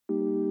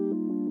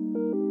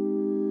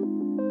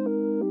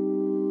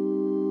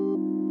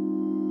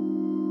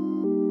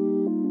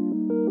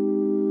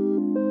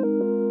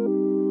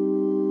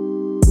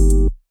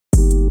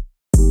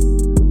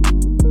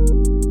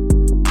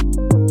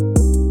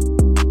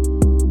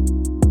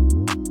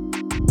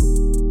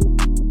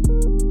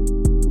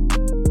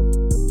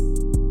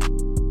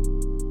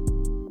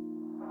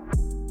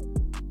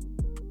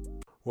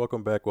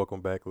Welcome back,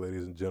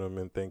 ladies and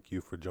gentlemen. Thank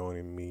you for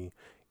joining me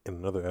in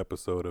another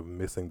episode of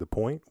Missing the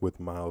Point with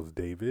Miles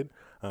David.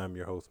 I'm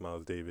your host,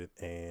 Miles David,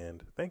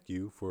 and thank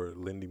you for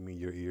lending me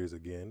your ears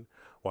again.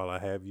 While I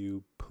have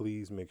you,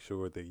 please make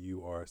sure that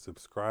you are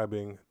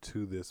subscribing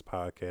to this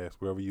podcast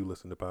wherever you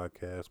listen to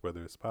podcasts,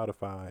 whether it's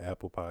Spotify,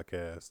 Apple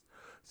Podcasts,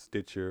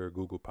 Stitcher,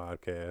 Google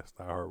Podcasts,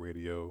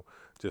 iHeartRadio,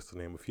 just to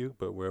name a few.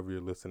 But wherever you're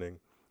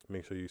listening,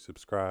 make sure you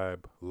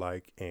subscribe,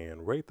 like,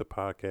 and rate the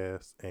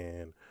podcast,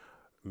 and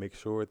make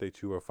sure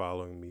that you are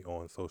following me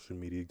on social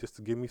media just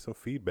to give me some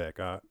feedback.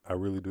 I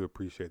really do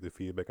appreciate the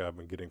feedback I've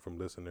been getting from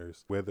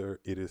listeners, whether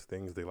it is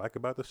things they like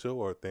about the show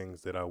or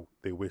things that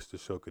they wish the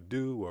show could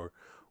do or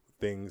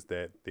things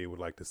that they would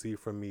like to see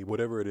from me.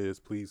 Whatever it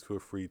is, please feel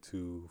free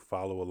to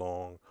follow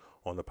along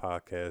on the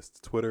podcast's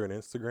Twitter and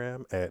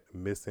Instagram at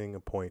Missing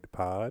Point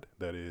Pod.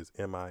 That is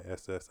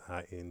MissingPointPod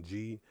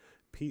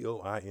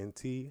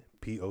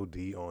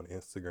on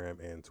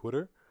Instagram and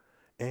Twitter.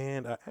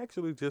 And I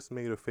actually just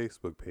made a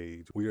Facebook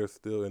page. We are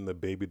still in the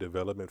baby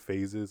development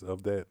phases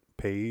of that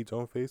page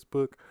on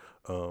Facebook,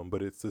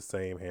 but it's the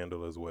same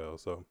handle as well.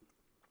 So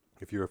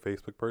if you're a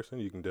Facebook person,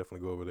 you can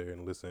definitely go over there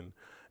and listen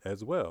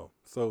as well.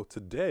 So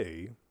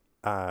today,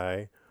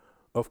 I,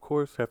 of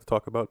course, have to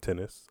talk about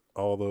tennis,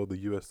 although the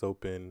U.S.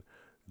 Open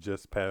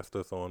just passed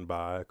us on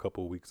by a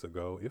couple weeks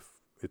ago. If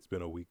it's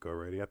been a week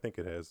already, I think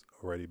it has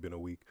already been a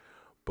week.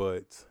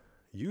 But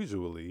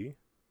usually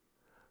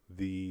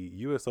the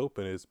U.S.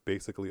 Open is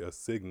basically a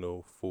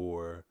signal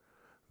for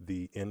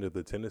the end of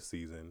the tennis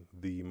season.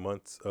 The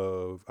months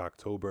of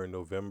October and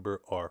November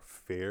are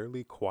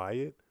fairly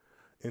quiet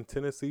in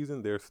tennis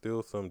season. There's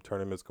still some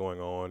tournaments going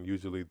on.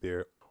 Usually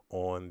they're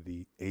on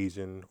the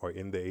Asian or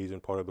in the Asian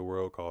part of the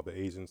world called the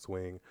Asian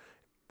Swing.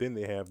 Then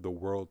they have the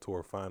World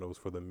Tour Finals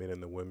for the men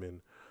and the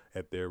women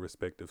at their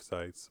respective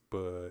sites.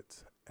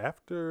 But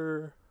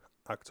after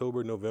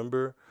October,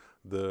 November,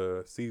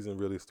 the season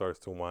really starts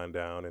to wind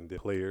down and the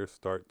players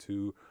start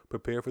to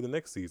prepare for the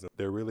next season.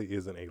 There really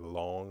isn't a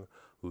long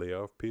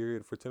layoff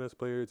period for tennis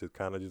players. It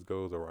kind of just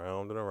goes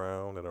around and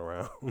around and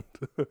around.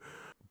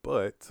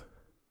 But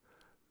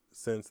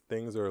since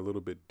things are a little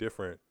bit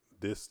different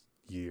this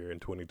year in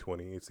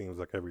 2020, it seems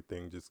like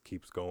everything just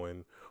keeps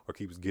going or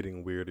keeps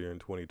getting weirder in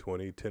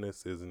 2020.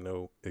 Tennis is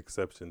no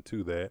exception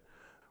to that.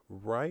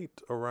 Right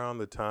around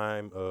the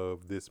time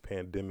of this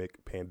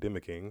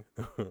pandemicking,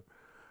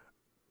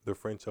 the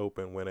French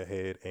Open went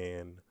ahead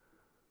and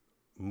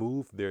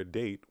moved their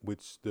date,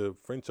 which the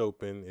French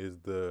Open is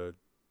the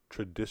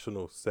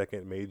traditional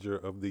second major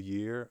of the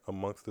year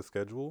amongst the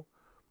schedule,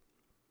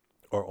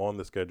 or on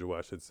the schedule,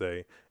 I should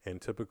say.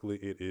 And typically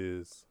it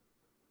is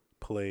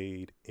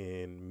played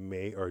in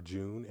May or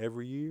June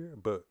every year.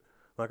 But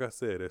like I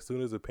said, as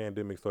soon as the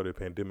pandemic started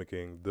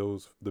pandemicking,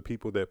 the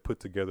people that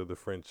put together the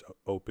French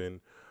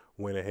Open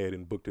went ahead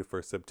and booked it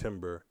for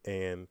September.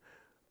 And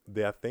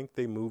I think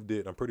they moved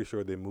it. I'm pretty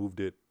sure they moved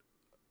it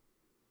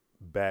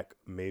back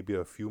maybe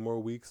a few more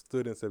weeks,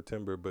 stood in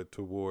September, but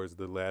towards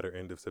the latter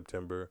end of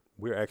September.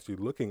 We're actually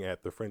looking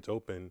at the French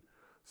Open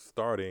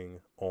starting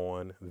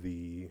on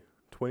the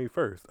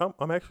 21st.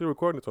 I'm actually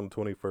recording this on the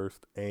 21st,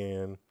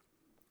 and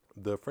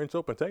the French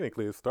Open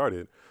technically has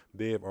started.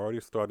 They have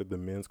already started the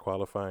men's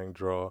qualifying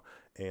draw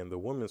and the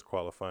women's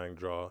qualifying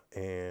draw,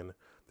 and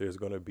there's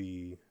going to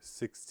be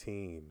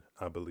 16,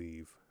 I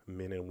believe,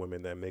 men and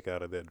women that make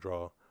out of that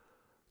draw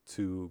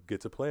to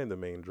get to play in the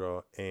main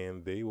draw,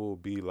 and they will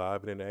be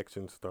live and in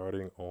action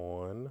starting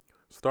on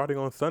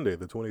Sunday,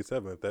 the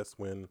 27th. That's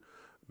when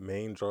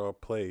main draw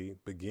play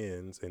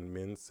begins in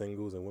men's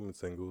singles and women's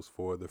singles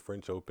for the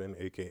French Open,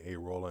 aka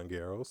Roland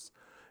Garros.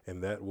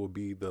 And that will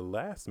be the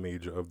last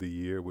major of the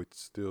year, which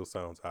still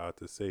sounds odd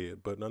to say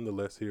it, but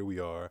nonetheless, here we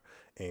are,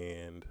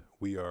 and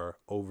we are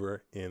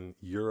over in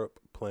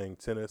Europe playing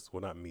tennis. Well,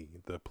 not me,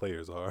 the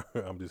players are.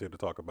 I'm just here to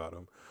talk about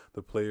them.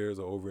 The players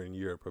are over in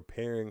Europe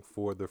preparing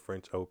for the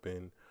French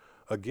Open.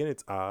 Again,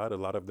 it's odd. A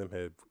lot of them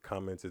have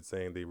commented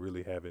saying they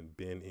really haven't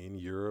been in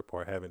Europe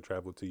or haven't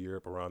traveled to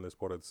Europe around this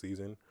part of the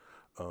season,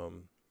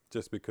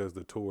 just because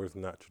the tour has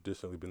not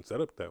traditionally been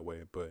set up that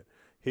way. But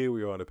here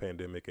we are in a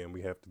pandemic, and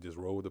we have to just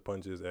roll with the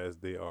punches as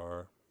they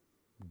are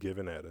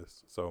given at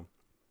us. So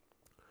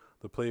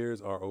the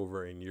players are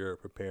over in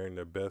Europe preparing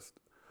their best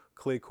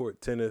clay court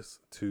tennis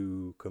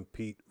to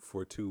compete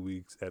for 2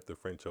 weeks at the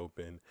French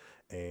Open.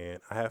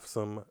 And I have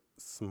some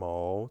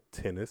small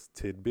tennis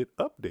tidbit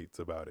updates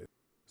about it.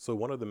 So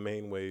one of the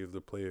main ways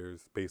the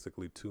players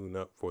basically tune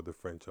up for the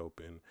French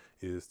Open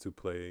is to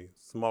play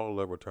smaller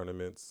level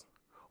tournaments,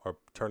 or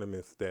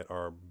tournaments that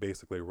are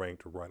basically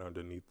ranked right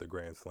underneath the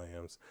Grand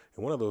Slams.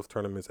 And one of those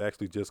tournaments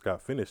actually just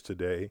got finished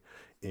today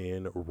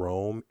in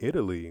Rome,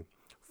 Italy.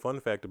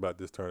 Fun fact about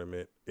this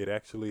tournament, it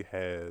actually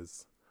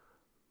has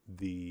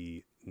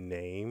the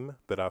name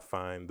that I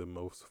find the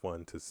most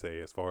fun to say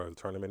as far as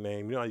tournament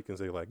name. You know how you can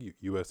say like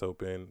U.S.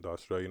 Open, the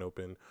Australian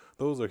Open.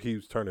 Those are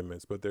huge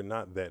tournaments, but they're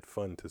not that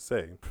fun to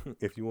say.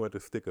 If you want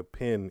to stick a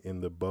pin in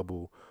the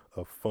bubble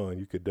of fun,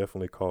 you could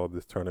definitely call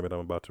this tournament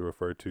I'm about to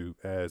refer to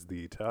as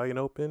the Italian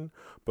Open.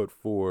 But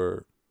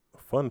for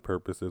fun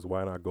purposes,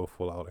 why not go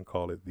full out and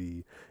call it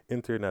the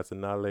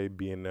Internazionale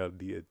Biennale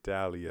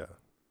d'Italia?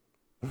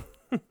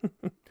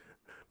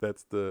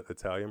 That's the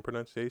Italian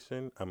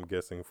pronunciation, I'm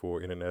guessing,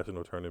 for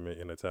international tournament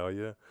in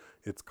Italia.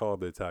 It's called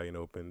the Italian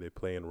Open. They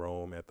play in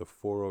Rome at the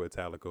Foro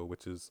Italico,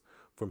 which is,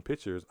 from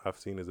pictures I've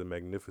seen, is a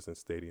magnificent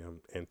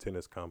stadium and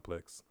tennis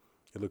complex.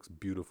 It looks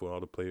beautiful. All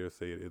the players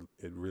say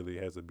it really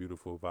has a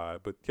beautiful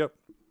vibe. But yep,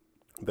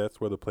 that's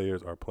where the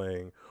players are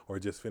playing or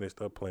just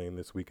finished up playing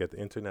this week at the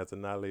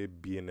Internazionale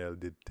Biennale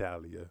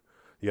d'Italia.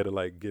 You got to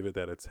like give it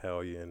that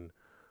Italian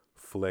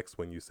flex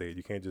when you say it.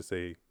 You can't just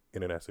say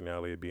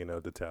Internazionale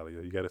Biennale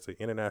d'Italia. You got to say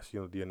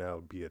International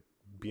Biennale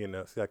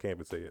Biennale. See, I can't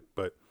even say it,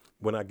 but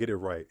when I get it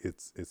right,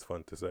 it's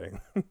fun to say.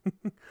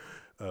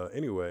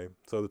 Anyway,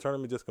 so the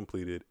tournament just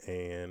completed,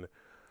 and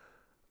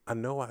I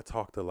know I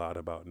talked a lot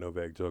about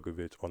Novak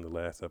Djokovic on the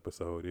last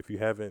episode. If you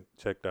haven't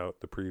checked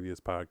out the previous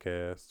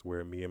podcast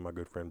where me and my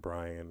good friend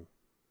Brian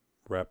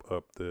wrap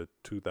up the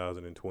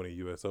 2020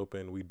 U.S.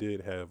 Open, we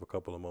did have a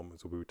couple of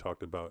moments where we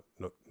talked about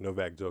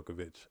Novak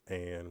Djokovic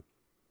and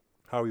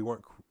how we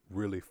weren't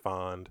really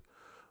fond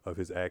of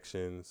his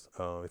actions.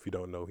 If you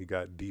don't know, he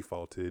got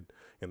defaulted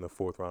in the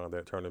fourth round of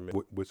that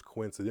tournament, which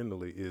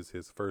coincidentally is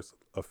his first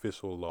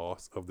official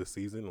loss of the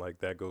season. Like,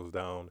 that goes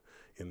down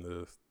in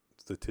the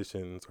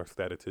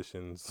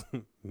statisticians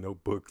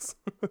notebooks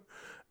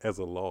as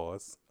a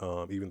loss.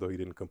 Even though he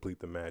didn't complete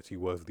the match, he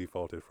was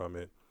defaulted from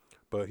it.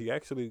 But he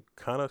actually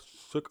kind of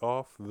shook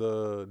off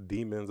the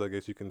demons, I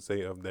guess you can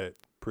say, of that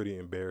pretty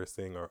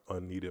embarrassing or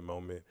unneeded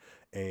moment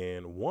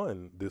and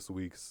won this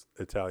week's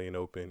Italian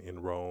Open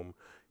in Rome.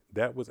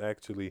 That was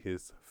actually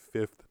his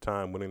fifth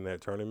time winning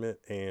that tournament.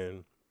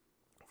 And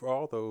for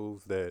all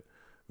those that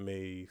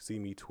may see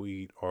me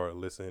tweet or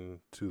listen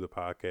to the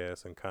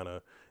podcast and kind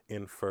of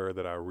infer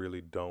that I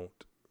really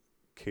don't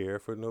care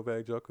for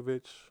Novak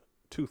Djokovic,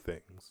 two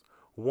things.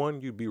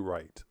 One, you'd be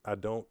right. I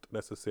don't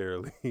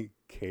necessarily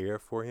care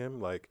for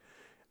him. Like,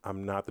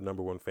 I'm not the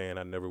number one fan.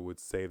 I never would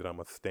say that I'm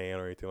a stan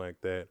or anything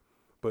like that.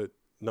 But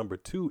number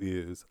two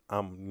is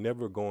I'm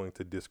never going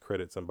to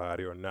discredit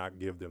somebody or not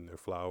give them their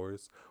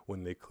flowers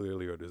when they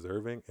clearly are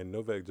deserving. And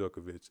Novak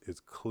Djokovic is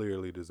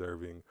clearly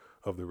deserving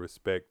of the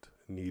respect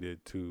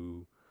needed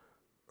to,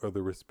 or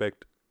the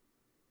respect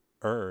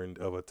earned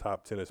of a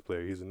top tennis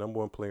player. He's the number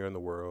one player in the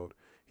world.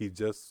 He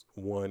just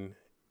won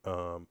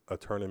a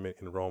tournament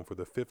in Rome for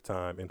the fifth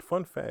time. And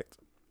fun fact,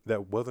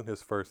 that wasn't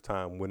his first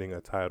time winning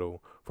a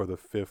title for the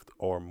fifth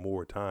or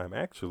more time.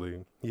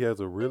 Actually, he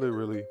has a really,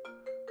 really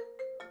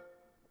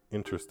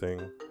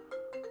interesting.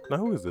 Now,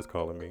 who is this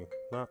calling me?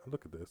 Nah,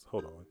 look at this.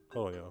 Hold on,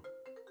 y'all.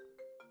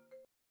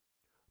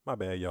 My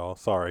bad, y'all.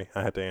 Sorry,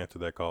 I had to answer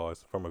that call.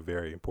 It's from a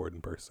very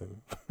important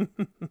person.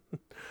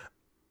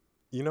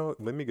 You know,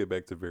 let me get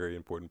back to very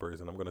important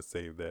person. I'm going to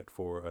save that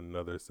for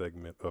another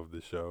segment of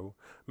the show.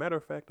 Matter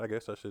of fact, I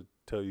guess I should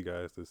tell you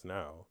guys this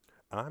now.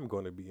 I'm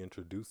going to be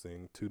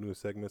introducing 2 new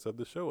segments of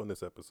the show in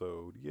this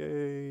episode.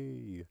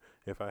 Yay!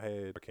 If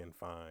I can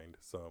find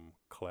some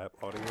clap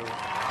audio.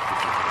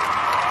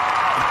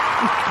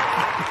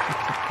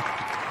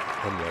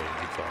 I'm lame,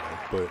 I'm sorry.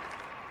 But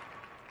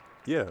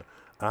yeah,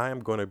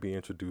 I'm going to be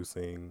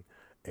introducing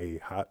a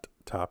hot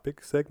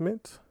topic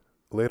segment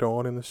later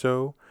on in the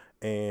show,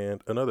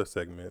 and another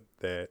segment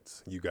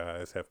that you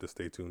guys have to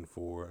stay tuned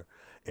for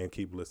and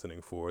keep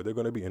listening for. They're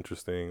going to be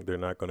interesting. They're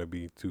not going to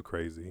be too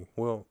crazy.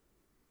 Well,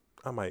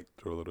 I might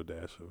throw a little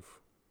dash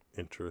of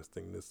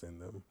interestingness in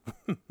them.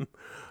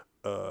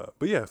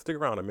 But yeah, stick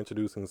around. I'm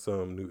introducing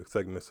some new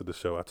segments to the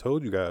show. I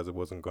told you guys it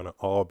wasn't going to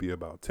all be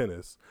about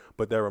tennis,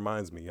 but that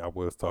reminds me, I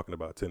was talking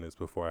about tennis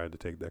before I had to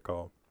take that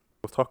call.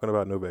 I was talking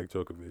about Novak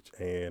Djokovic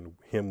and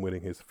him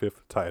winning his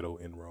 5th title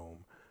in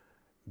Rome.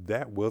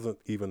 That wasn't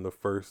even the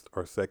first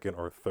or second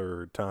or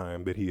third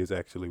time that he has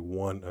actually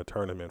won a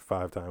tournament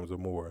 5 times or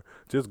more.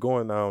 Just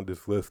going down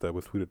this list that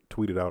was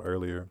tweeted out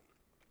earlier,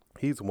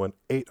 he's won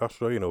 8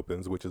 Australian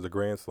Opens, which is a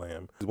Grand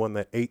Slam. He's won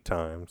that 8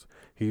 times.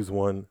 He's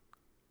won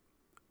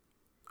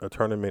a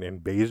tournament in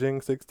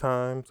Beijing 6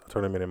 times, a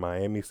tournament in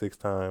Miami 6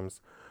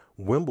 times,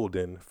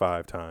 Wimbledon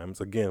 5 times.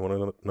 Again,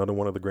 another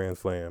one of the Grand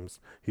Slams.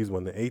 He's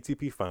won the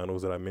ATP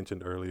Finals that I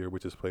mentioned earlier,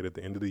 which is played at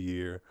the end of the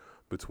year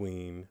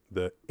between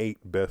the 8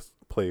 best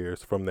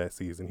players from that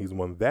season. He's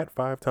won that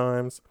 5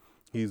 times.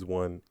 He's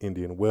won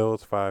Indian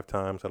Wells 5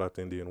 times. Shout out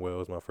to Indian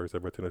Wells, my first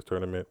ever tennis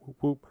tournament. Whoop,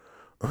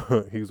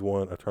 whoop. He's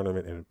won a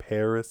tournament in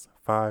Paris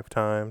 5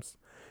 times.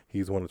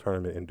 He's won a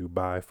tournament in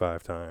Dubai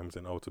 5 times.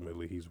 And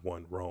ultimately, he's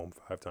won Rome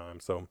 5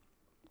 times. So,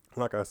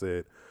 like I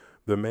said,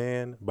 the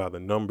man, by the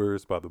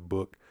numbers, by the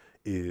book,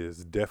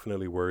 is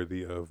definitely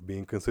worthy of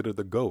being considered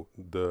the GOAT,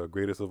 the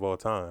greatest of all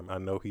time. I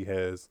know he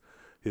has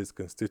his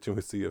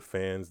constituency of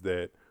fans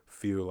that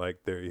feel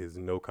like there is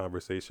no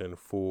conversation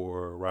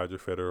for Roger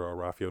Federer or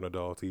Rafael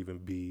Nadal to even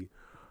be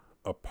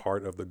a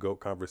part of the GOAT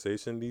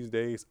conversation these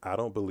days. I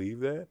don't believe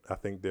that. I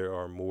think there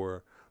are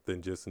more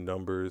than just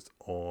numbers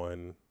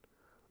on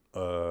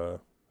a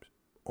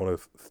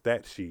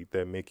stat sheet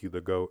that make you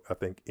the GOAT. I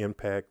think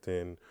impact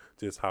and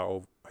just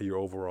how you're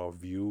overall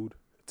viewed,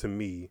 to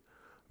me,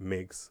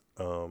 makes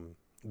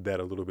that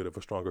a little bit of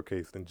a stronger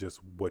case than just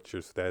what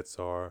your stats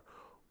are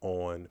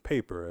on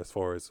paper as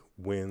far as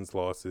wins,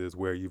 losses,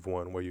 where you've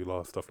won, where you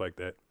lost, stuff like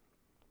that.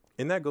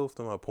 And that goes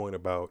to my point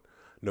about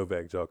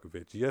Novak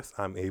Djokovic. Yes,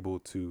 I'm able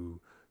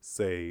to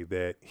say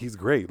that he's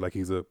great. Like,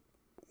 he's a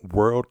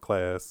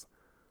world-class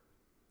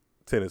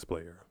tennis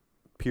player,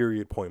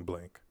 period, point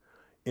blank.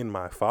 In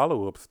my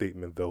follow-up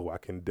statement, though, I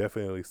can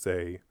definitely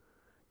say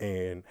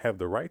and have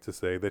the right to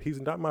say that he's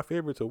not my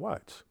favorite to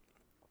watch.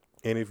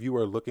 And if you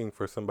are looking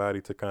for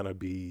somebody to kind of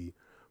be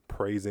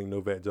praising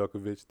Novak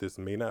Djokovic, this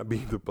may not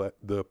be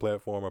the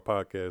platform or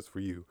podcast for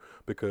you,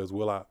 because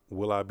will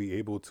I be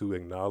able to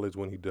acknowledge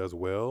when he does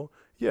well?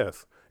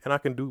 Yes, and I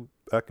can do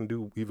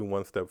even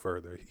one step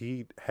further.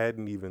 He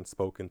hadn't even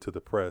spoken to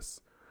the press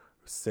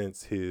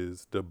since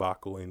his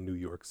debacle in New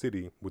York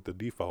City with the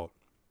default.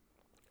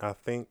 I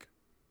think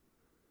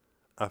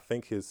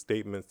his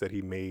statements that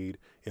he made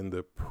in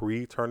the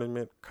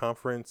pre-tournament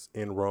conference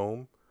in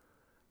Rome,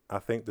 I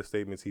think the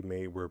statements he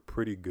made were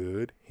pretty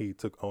good. He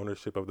took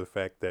ownership of the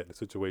fact that the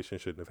situation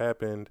shouldn't have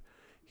happened.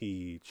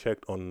 He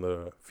checked on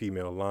the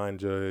female line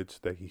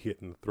judge that he hit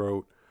in the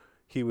throat.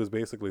 He was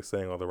basically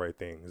saying all the right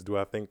things. Do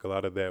I think a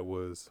lot of that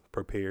was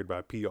prepared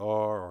by PR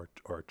or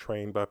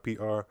trained by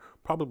PR?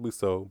 Probably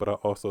so, but I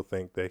also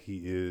think that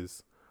he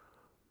is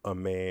a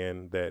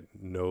man that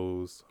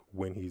knows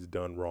when he's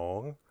done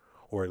wrong,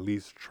 or at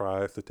least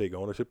tries to take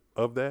ownership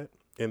of that.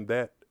 And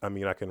that, I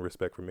mean, I can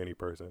respect from any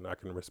person. I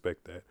can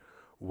respect that.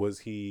 Was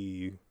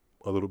he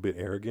a little bit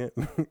arrogant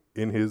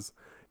in his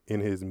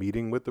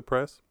meeting with the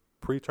press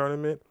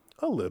pre-tournament?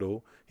 A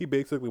little. He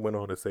basically went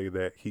on to say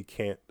that he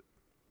can't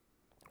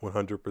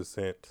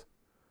 100%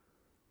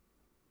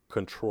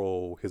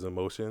 control his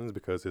emotions,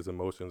 because his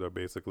emotions are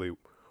basically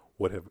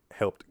what have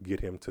helped get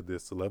him to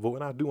this level.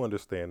 And I do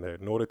understand that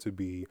in order to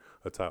be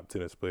a top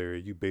tennis player,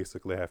 you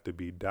basically have to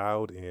be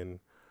dialed in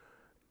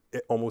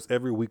almost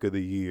every week of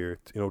the year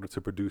in order to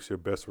produce your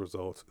best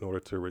results, in order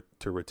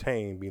to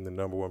retain being the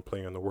number one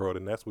player in the world.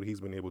 And that's what he's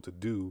been able to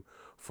do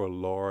for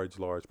large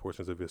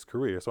portions of his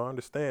career. So I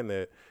understand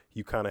that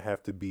you kind of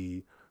have to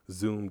be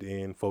zoomed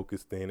in,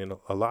 focused in, and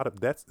a lot of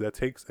that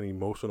takes an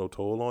emotional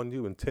toll on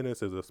you. And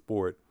tennis is a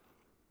sport,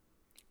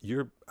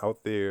 you're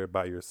out there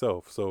by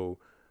yourself. So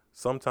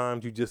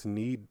sometimes you just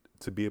need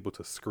to be able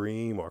to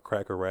scream or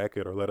crack a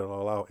racket or let it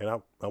all out. And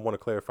I want to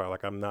clarify,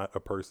 like, I'm not a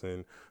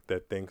person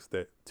that thinks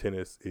that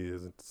tennis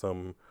is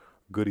some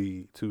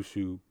goody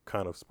two-shoe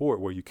kind of sport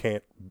where you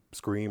can't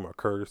scream or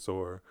curse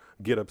or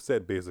get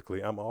upset,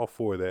 basically. I'm all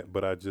for that,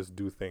 but I just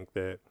do think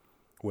that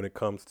when it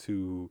comes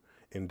to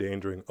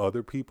endangering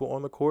other people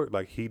on the court,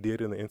 like he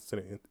did in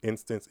the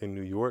instance in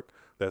New York,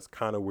 that's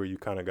kind of where you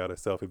kind of got to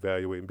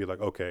self-evaluate and be like,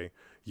 okay,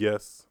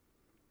 yes,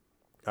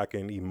 I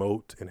can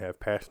emote and have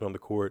passion on the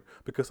court,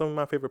 because some of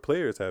my favorite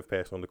players have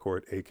passion on the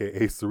court,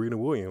 aka Serena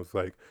Williams.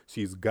 Like,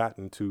 she's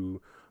gotten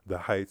to the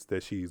heights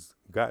that she's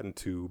gotten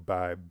to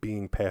by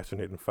being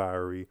passionate and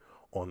fiery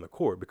on the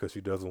court because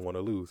she doesn't want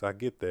to lose. I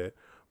get that,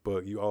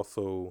 but you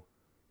also,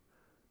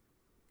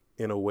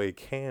 in a way,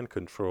 can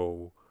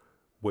control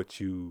what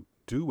you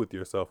do with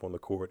yourself on the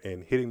court.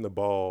 And hitting the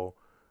ball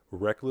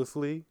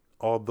recklessly,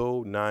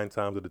 although 9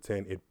 times out of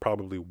 10 it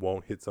probably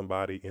won't hit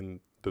somebody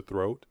in the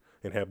throat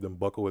and have them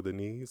buckle at the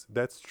knees,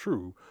 that's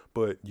true.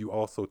 But you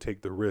also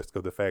take the risk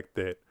of the fact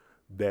that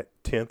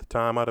 10th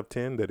time out of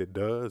 10 that it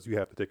does, you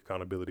have to take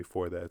accountability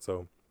for that.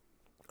 So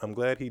I'm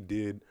glad he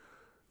did,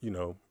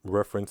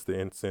 reference the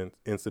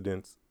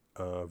incidents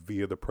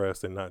via the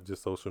press and not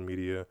just social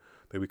media,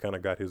 that we kind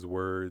of got his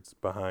words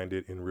behind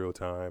it in real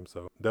time.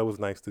 So that was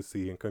nice to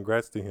see, and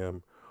congrats to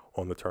him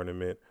on the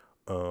tournament.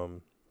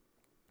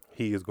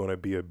 He is going to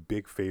be a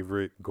big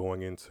favorite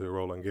going into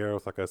Roland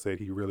Garros. Like I said,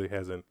 he really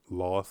hasn't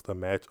lost a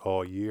match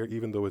all year,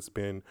 even though it's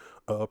been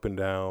a up and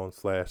down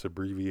 /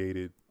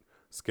 abbreviated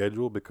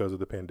schedule because of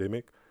the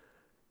pandemic.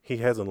 He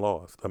hasn't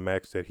lost a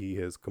match that he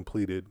has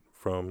completed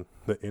from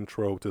the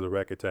intro to the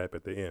racket tap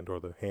at the end,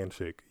 or the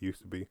handshake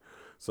used to be.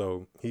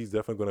 So he's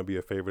definitely going to be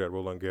a favorite at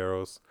Roland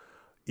Garros,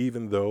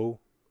 even though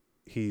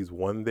he's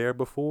won there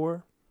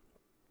before.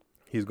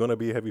 He's going to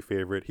be a heavy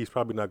favorite. He's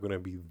probably not going to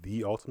be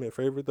the ultimate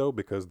favorite, though,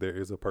 because there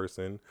is a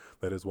person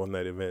that has won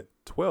that event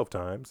 12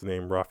 times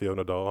named Rafael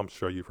Nadal. I'm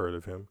sure you've heard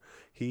of him.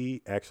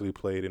 He actually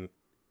played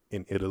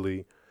in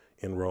Italy,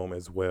 in Rome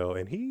as well.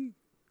 And he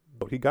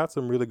got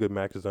some really good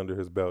matches under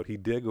his belt. He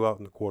did go out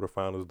in the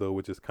quarterfinals, though,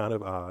 which is kind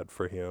of odd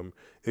for him,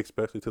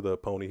 especially to the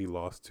opponent he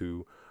lost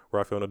to.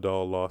 Rafael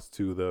Nadal lost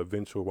to the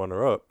eventual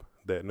runner-up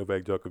that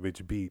Novak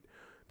Djokovic beat,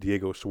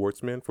 Diego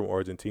Schwartzman from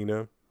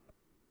Argentina.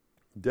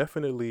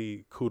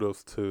 Definitely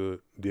kudos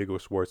to Diego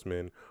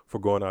Schwartzman for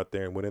going out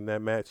there and winning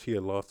that match. He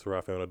had lost to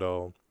Rafael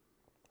Nadal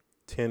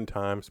 10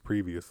 times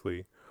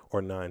previously,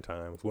 or 9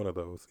 times, one of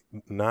those,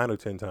 9 or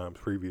 10 times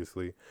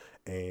previously.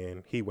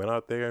 And he went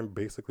out there and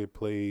basically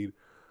played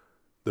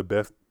the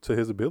best to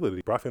his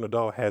ability. Rafael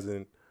Nadal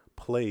hasn't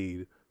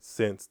played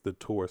since the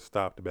tour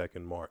stopped back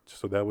in March.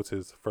 So that was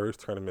his first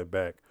tournament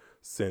back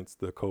since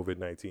the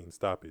COVID-19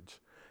 stoppage.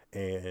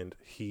 And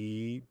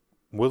he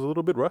was a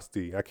little bit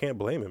rusty. I can't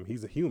blame him.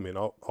 He's a human.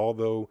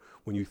 Although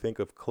when you think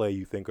of clay,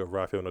 you think of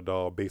Rafael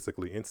Nadal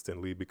basically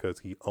instantly because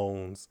he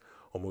owns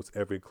almost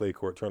every clay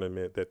court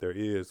tournament that there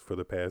is for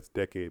the past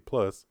decade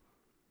plus.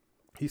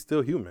 He's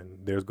still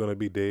human. There's going to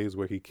be days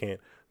where he can't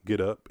get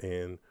up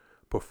and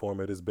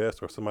perform at his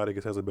best, or somebody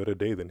just has a better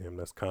day than him.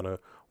 That's kind of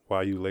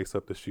why you lace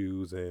up the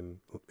shoes and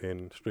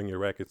string your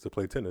rackets to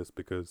play tennis,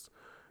 because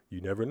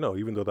you never know.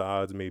 Even though the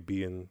odds may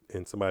be in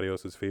somebody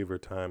else's favor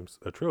times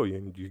a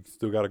trillion, you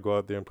still got to go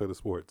out there and play the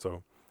sport.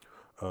 So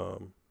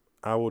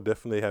I will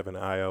definitely have an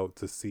eye out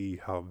to see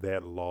how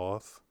that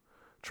loss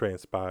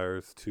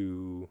transpires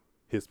to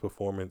his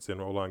performance in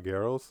Roland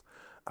Garros.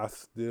 I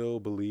still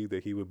believe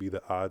that he would be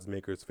the odds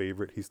maker's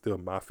favorite. He's still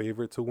my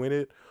favorite to win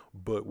it,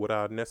 but would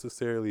I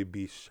necessarily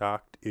be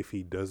shocked if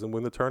he doesn't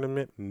win the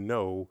tournament?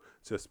 No,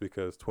 just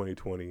because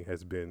 2020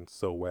 has been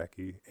so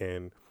wacky.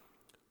 And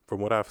from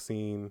what I've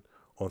seen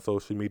on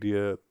social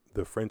media,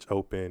 the French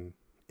Open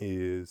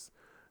is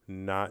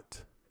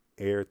not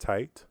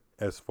airtight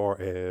as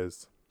far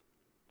as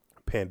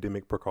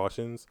pandemic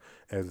precautions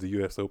as the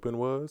US Open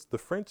was. The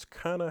French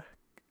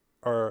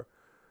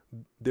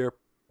they're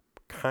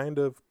kind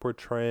of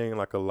portraying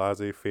like a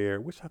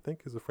laissez-faire, which I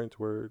think is a French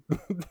word.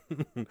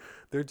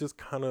 They're just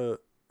kind of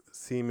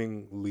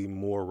seemingly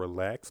more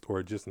relaxed,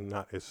 or just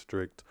not as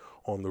strict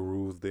on the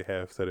rules they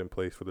have set in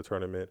place for the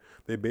tournament.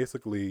 They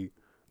basically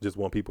just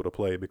want people to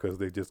play because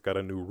they just got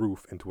a new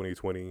roof in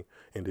 2020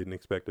 and didn't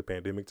expect the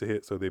pandemic to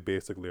hit. So they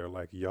basically are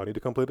like, y'all need to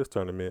come play this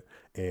tournament,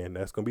 and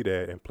that's going to be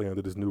that, and play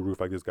under this new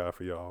roof I just got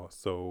for y'all.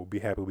 So be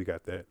happy we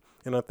got that.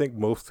 And I think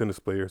most tennis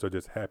players are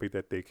just happy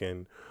that they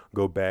can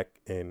go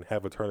back and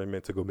have a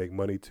tournament to go make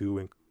money to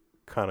and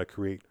kind of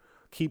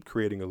keep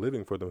creating a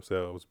living for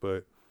themselves.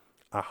 But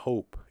I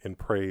hope and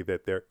pray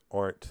that there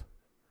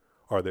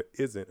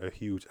isn't a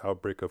huge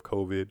outbreak of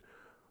COVID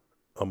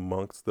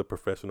amongst the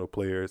professional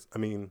players. I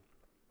mean,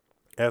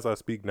 as I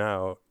speak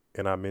now,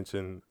 and I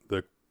mentioned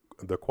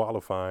the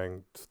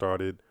qualifying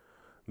started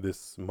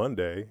this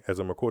Monday, as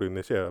I'm recording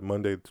this,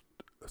 Monday,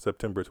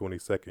 September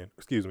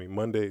 22nd,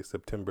 Monday,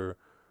 September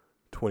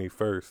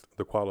 21st,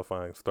 the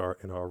qualifying start,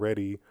 and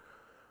already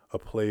a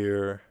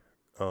player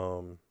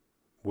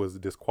was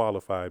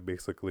disqualified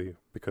basically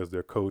because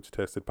their coach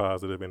tested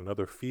positive, and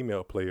another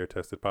female player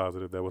tested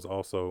positive that was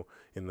also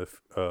in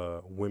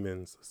the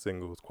women's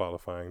singles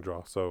qualifying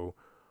draw. So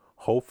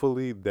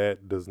hopefully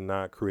that does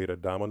not create a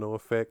domino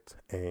effect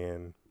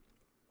and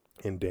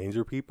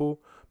endanger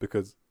people,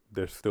 because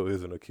there still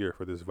isn't a cure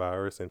for this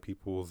virus and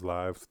people's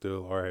lives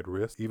still are at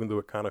risk. Even though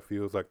it kind of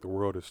feels like the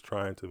world is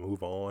trying to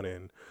move on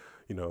and,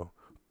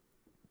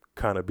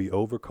 kind of be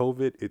over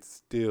COVID, it's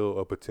still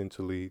a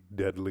potentially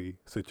deadly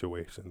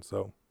situation.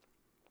 So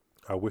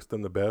I wish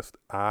them the best.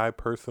 I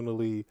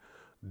personally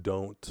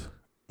don't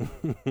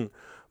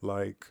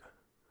like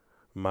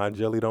my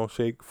jelly don't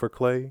shake for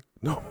clay.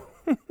 No.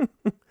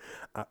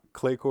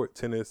 Clay court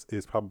tennis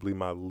is probably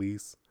my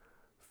least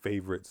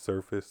favorite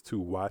surface to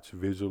watch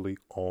visually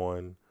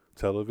on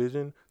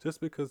television, just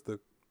because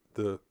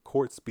the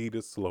court speed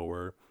is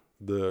slower.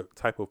 The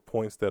type of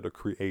points that are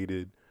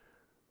created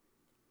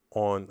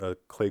on a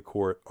clay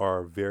court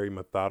are very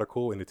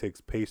methodical, and it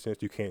takes patience.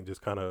 You can't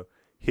just kind of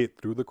hit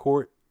through the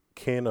court.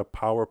 Can a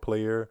power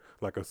player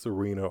like a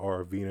Serena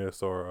or a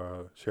Venus or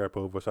a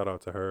Sharapova, shout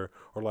out to her,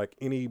 or like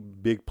any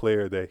big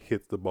player that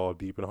hits the ball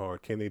deep and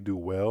hard, can they do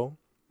well?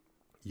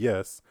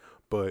 Yes,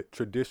 but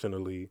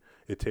traditionally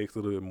it takes a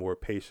little bit more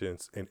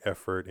patience and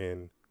effort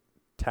and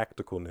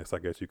tacticalness, I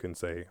guess you can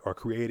say, or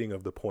creating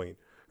of the point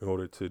in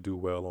order to do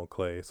well on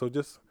clay. So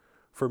just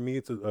for me,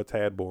 it's a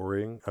tad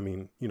boring. I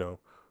mean,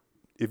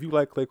 if you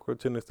like clay court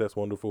tennis, that's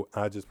wonderful.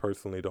 I just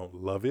personally don't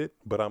love it,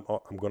 but I'm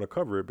going to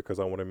cover it because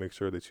I want to make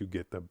sure that you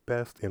get the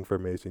best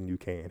information you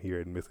can here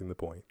at Missing the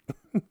Point.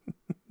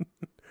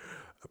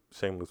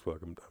 Shameless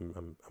plug.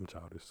 I'm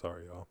childish.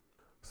 Sorry, y'all.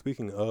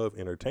 Speaking of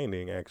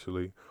entertaining,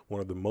 actually,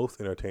 one of the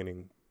most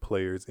entertaining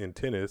players in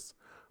tennis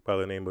by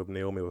the name of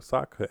Naomi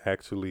Osaka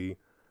actually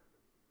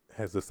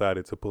has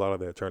decided to pull out of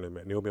that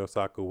tournament. Naomi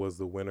Osaka was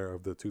the winner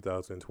of the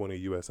 2020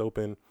 US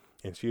Open,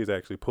 and she has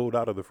actually pulled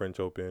out of the French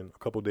Open a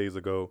couple days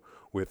ago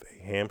with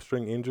a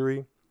hamstring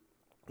injury,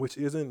 which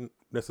isn't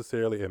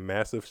necessarily a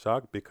massive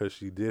shock because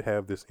she did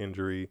have this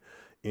injury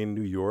in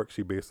New York.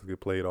 She basically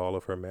played all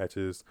of her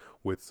matches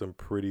with some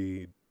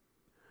pretty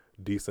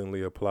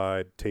decently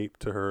applied tape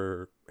to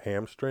her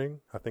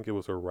hamstring. I think it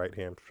was her right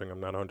hamstring. I'm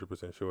not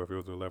 100% sure if it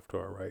was her left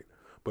or her right.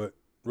 But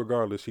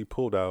regardless, she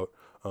pulled out.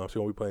 She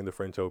won't be playing the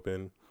French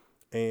Open.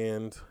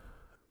 And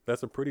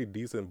that's a pretty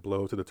decent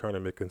blow to the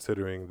tournament,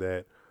 considering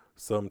that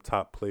some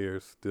top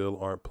players still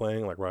aren't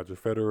playing. Like Roger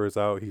Federer is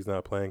out. He's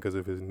not playing because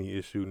of his knee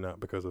issue, not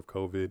because of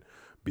COVID.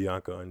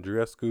 Bianca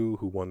Andreescu,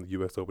 who won the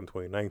US Open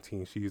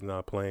 2019, she's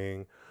not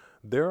playing.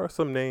 There are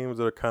some names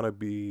that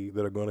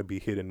are going to be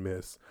hit and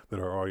miss that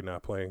are already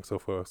not playing. So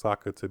for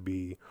Osaka to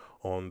be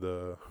on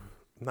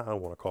I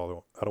don't want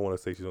to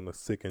say she's on the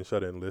sick and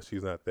shut in list.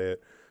 She's not that.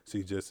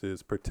 She just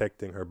is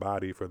protecting her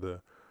body for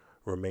the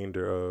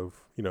remainder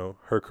of,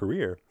 her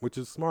career, which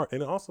is smart.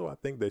 And also I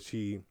think that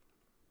she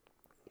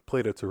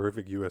played a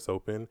terrific U.S.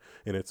 Open,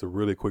 and it's a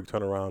really quick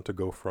turnaround to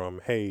go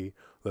from, hey,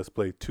 let's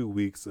play 2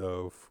 weeks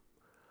of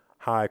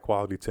high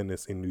quality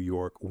tennis in New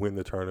York, win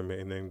the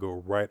tournament, and then go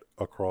right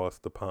across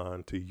the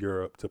pond to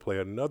Europe to play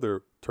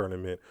another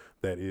tournament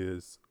that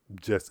is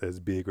just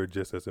as big or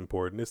just as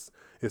important.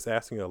 It's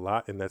asking a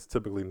lot, and that's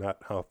typically not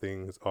how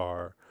things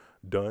are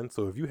done.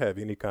 So if you have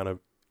any kind of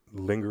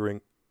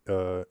lingering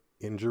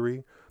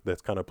injury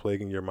that's kind of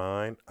plaguing your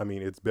mind, I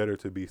mean, it's better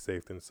to be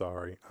safe than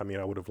sorry. I mean,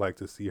 I would have liked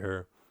to see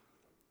her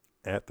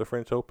at the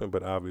French Open,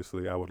 but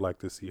obviously I would like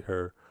to see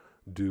her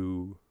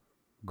do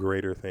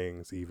greater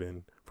things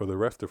even for the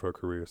rest of her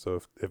career.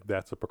 So if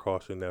that's a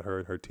precaution that her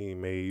and her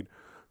team made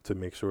to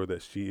make sure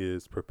that she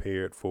is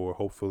prepared for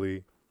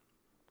hopefully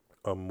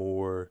a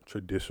more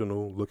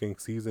traditional looking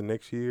season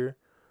next year,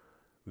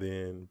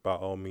 then by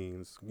all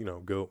means, you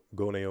know, go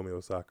Naomi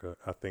Osaka.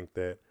 I think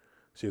that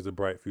she has a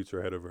bright future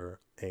ahead of her,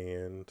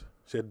 and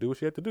she had to do what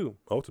she had to do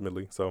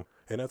ultimately. So,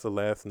 and that's the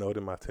last note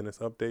in my tennis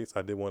updates.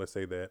 I did want to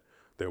say that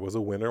there was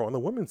a winner on the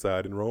women's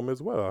side in Rome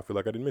as well. I feel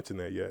like I didn't mention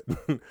that yet.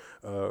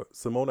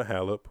 Simona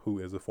Halep, who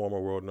is a former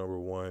world number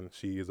one,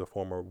 she is a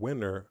former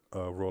winner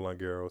of Roland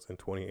Garros in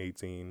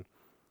 2018.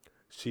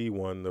 She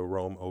won the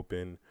Rome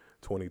Open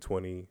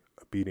 2020,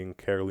 beating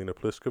Karolina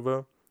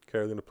Pliskova.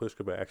 Karolina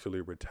Pliskova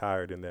actually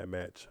retired in that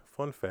match.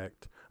 Fun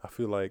fact, I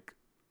feel like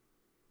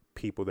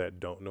people that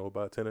don't know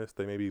about tennis,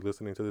 they may be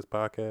listening to this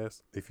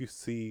podcast. If you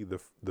see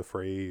the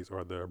phrase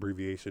or the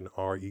abbreviation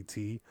RET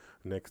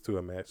next to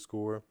a match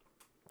score,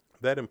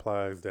 that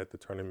implies that the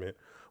tournament,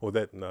 or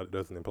that, no, it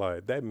doesn't imply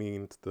it. That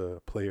means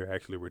the player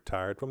actually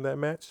retired from that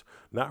match.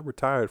 Not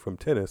retired from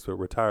tennis, but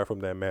retired from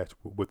that match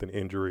with an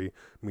injury,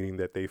 meaning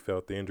that they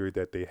felt the injury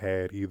that they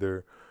had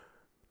either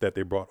that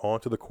they brought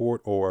onto the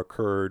court or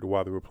occurred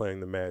while they were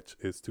playing the match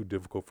is too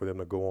difficult for them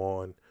to go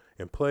on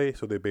and play.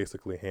 So they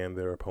basically hand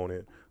their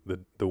opponent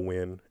the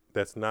win.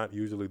 That's not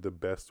usually the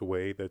best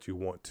way that you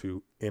want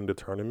to end a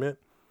tournament.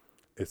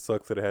 It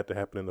sucks that it had to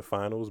happen in the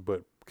finals,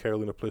 but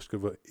Karolina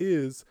Pliskova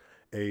is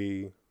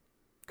a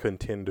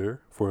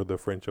contender for the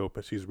French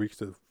Open. She's reached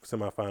the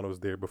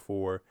semifinals there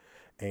before,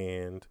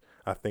 and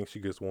I think she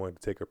just wanted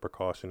to take a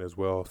precaution as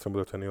well,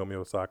 similar to Naomi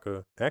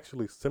Osaka.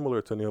 Actually,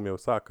 similar to Naomi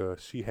Osaka,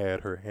 she had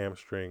her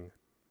hamstring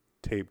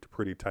taped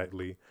pretty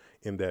tightly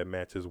in that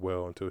match as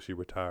well until she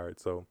retired.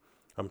 So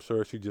I'm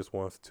sure she just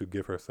wants to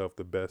give herself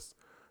the best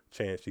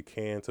chance she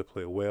can to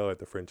play well at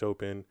the French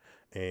Open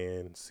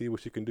and see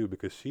what she can do,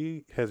 because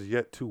she has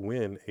yet to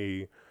win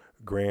a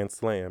Grand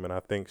Slam, and I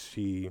think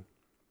she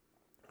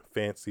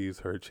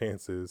fancies her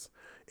chances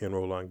in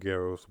Roland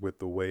Garros with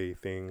the way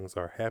things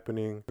are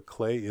happening. The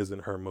clay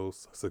isn't her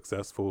most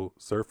successful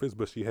surface,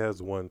 but she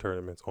has won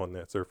tournaments on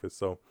that surface.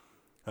 So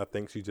I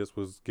think she just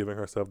was giving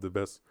herself the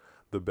best.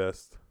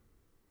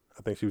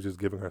 I think she was just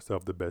giving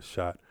herself the best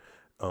shot.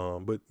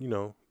 But, you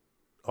know,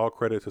 all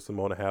credit to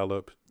Simona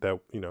Halep that,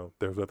 you know,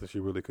 there's nothing she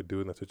really could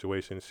do in that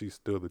situation. She's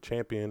still the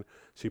champion.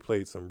 She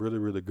played some really,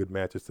 really good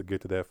matches to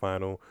get to that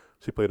final.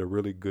 She played a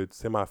really good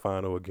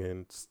semifinal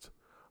against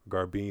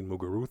Garbine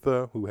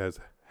Muguruza, who has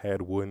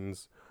had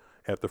wins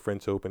at the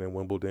French Open and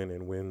Wimbledon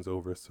and wins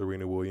over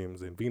Serena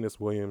Williams and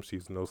Venus Williams.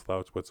 She's no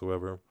slouch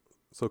whatsoever.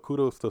 So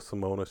kudos to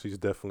Simona. She's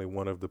definitely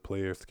one of the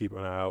players to keep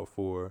an eye out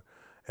for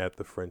at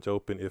the French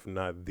Open, if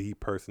not the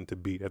person to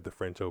beat at the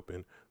French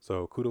Open.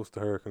 So kudos to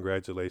her.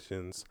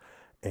 Congratulations.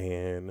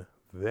 And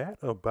that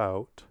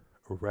about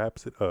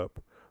wraps it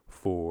up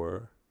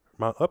for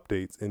my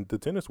updates in the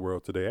tennis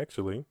world today,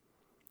 actually.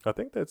 I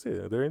think that's it.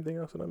 Are there anything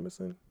else that I'm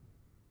missing?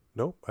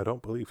 Nope, I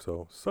don't believe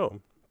so.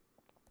 So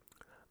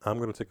I'm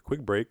going to take a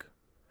quick break,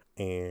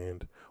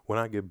 and when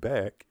I get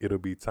back, it'll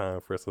be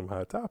time for some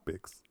hot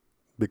topics,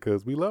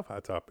 because we love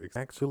hot topics.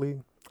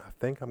 Actually, I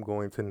think I'm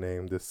going to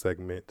name this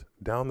segment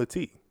Down the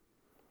T.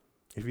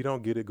 If you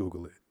don't get it,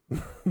 Google it.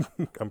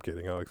 I'm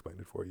kidding. I'll explain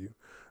it for you.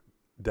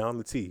 Down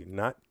the T,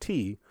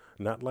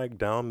 not like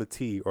down the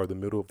T or the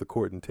middle of the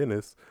court in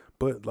tennis,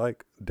 but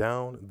like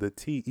down the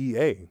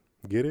TEA.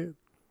 Get it?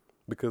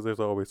 Because there's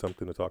always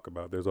something to talk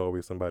about. There's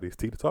always somebody's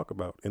tea to talk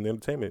about in the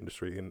entertainment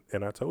industry.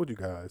 And I told you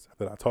guys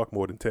that I talk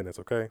more than tennis,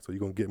 okay? So you're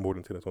going to get more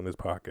than tennis on this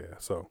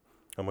podcast. So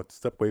I'm going to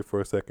step away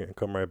for a second and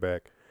come right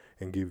back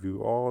and give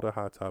you all the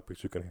hot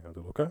topics you can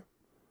handle, okay?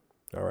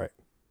 All right.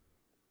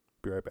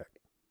 Be right back.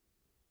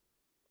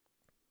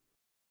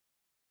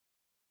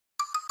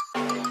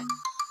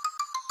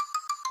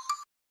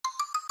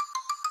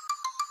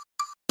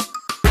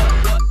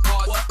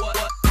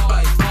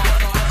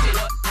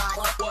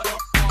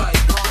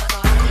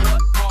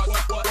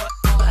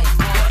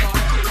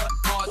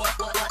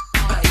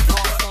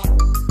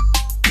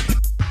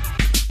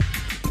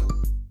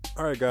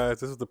 All right, guys,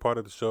 this is the part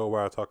of the show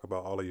where I talk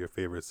about all of your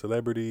favorite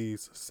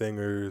celebrities,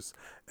 singers,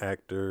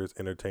 actors,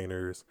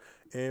 entertainers,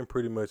 and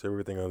pretty much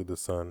everything under the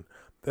sun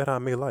that I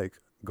may like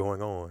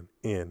going on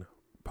in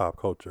pop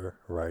culture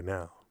right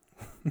now.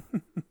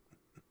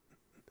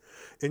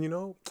 And, you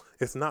know,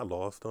 it's not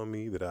lost on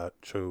me that I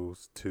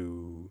chose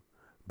to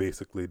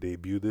basically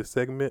debut this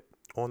segment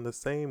on the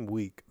same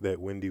week that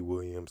Wendy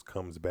Williams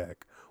comes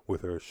back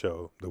with her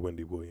show, The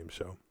Wendy Williams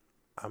Show.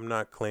 I'm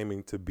not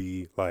claiming to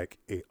be like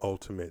a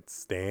ultimate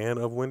stan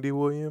of Wendy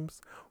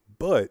Williams,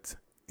 but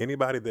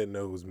anybody that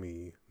knows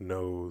me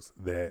knows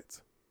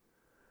that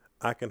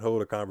I can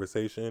hold a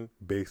conversation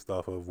based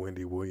off of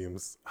Wendy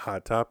Williams'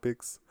 hot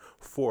topics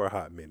for a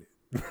hot minute.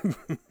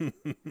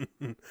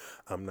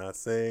 I'm not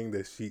saying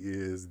that she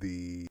is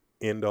the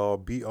end all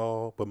be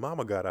all, but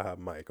mama got a hot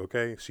mic,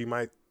 okay? She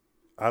might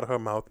out of her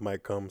mouth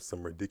might come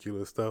some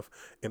ridiculous stuff,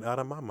 and out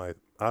of my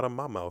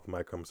mouth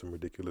might come some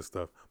ridiculous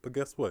stuff. But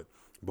guess what?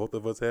 Both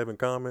of us have in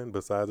common,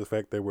 besides the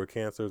fact that we're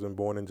cancers and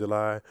born in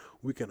July,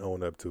 we can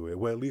own up to it.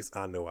 Well, at least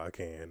I know I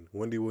can.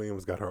 Wendy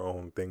Williams got her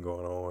own thing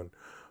going on.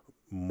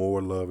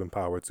 More love and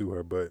power to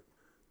her. But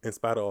in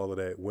spite of all of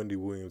that, Wendy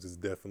Williams is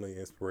definitely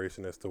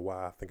inspiration as to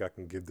why I think I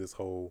can give this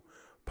whole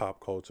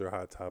pop culture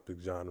hot topic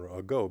genre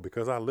a go,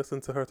 because I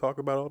listen to her talk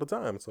about it all the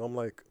time. So I'm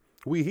like,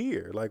 we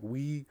here, like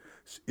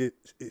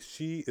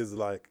she is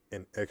like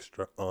an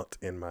extra aunt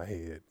in my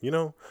head, you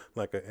know,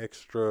 like an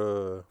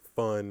extra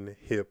fun,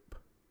 hip,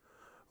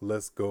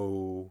 let's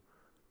go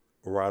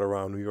ride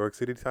around New York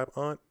City type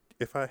aunt.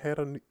 If I had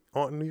an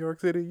aunt in New York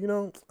City, you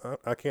know,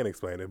 I can't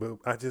explain it, but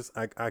I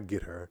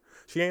get her.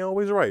 She ain't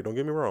always right. Don't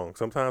get me wrong.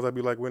 Sometimes I'd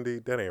be like, Wendy,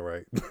 that ain't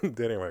right.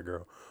 That ain't right,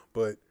 girl.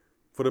 But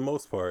for the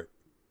most part,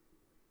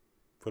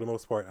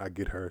 I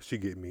get her. She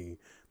get me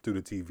through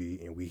the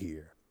TV, and we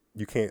here.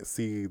 You can't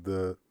see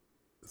the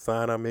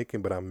sign I'm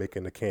making, but I'm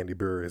making the Candy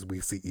Bear as we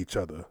see each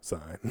other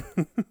sign.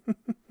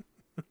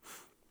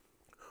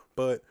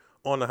 But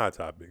on the hot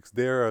topics,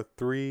 there are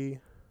 3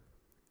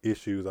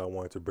 issues I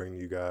wanted to bring to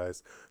you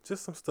guys.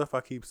 Just some stuff I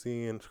keep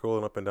seeing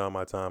scrolling up and down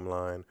my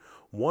timeline.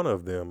 One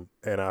of them,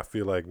 and I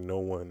feel like no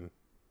one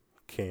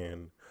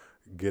can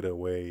get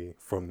away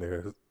from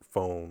their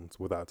phones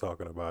without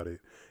talking about it,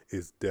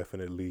 is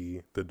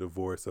definitely the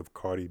divorce of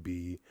Cardi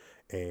B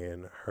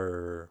and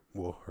her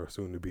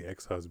soon to be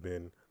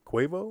ex-husband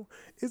Quavo.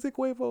 Is it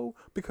Quavo?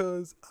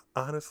 Because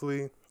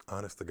honestly,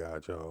 honest to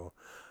God, y'all,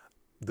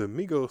 the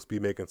Migos be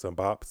making some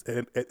bops.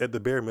 And at the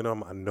bare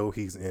minimum, I know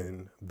he's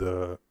in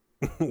the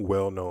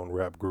well-known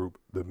rap group,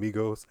 the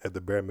Migos. At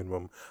the bare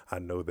minimum, I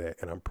know that,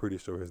 and I'm pretty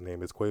sure his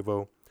name is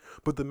Quavo.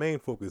 But the main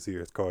focus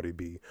here is Cardi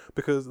B,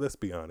 because let's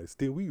be honest,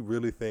 did we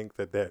really think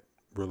that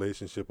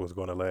relationship was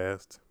going to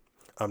last?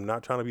 I'm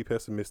not trying to be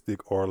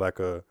pessimistic or like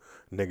a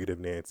negative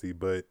Nancy,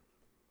 but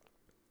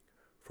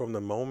from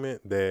the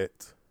moment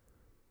that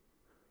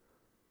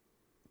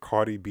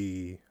Cardi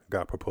B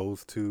got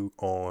proposed to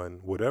on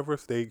whatever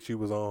stage she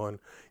was on,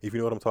 if you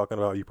know what I'm talking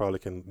about, you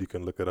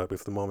can look it up.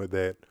 It's the moment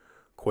that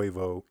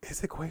Quavo,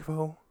 is it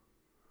Quavo?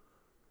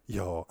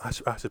 Y'all, I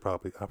should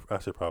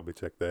probably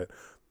check that.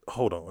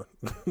 Hold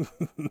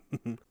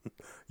on.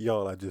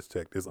 Y'all, I just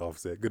checked. It's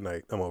Offset. Good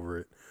night. I'm over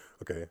it.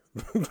 Okay.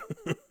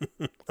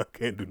 I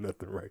can't do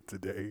nothing right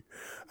today.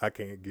 I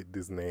can't get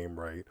this name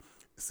right.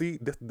 See,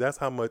 that's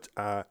how much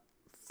I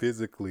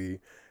physically,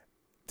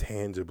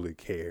 tangibly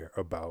care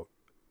about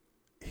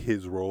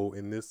his role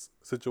in this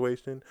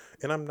situation.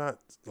 And I'm not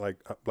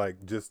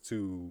like just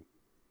to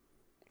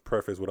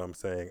preface what I'm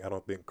saying, I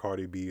don't think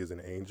Cardi B is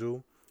an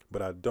angel,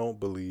 but I don't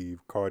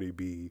believe Cardi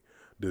B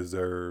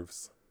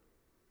deserves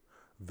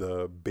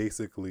the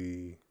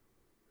basically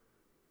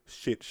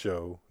shit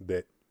show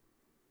that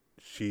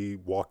she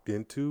walked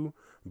into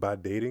by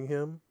dating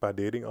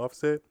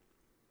Offset.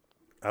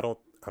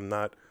 I'm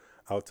not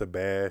out to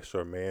bash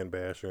or man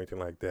bash or anything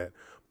like that,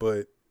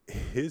 but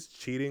his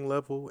cheating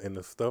level and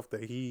the stuff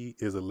that he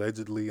is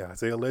allegedly, I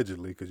say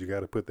allegedly because you got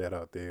to put that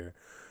out there,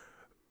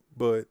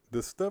 but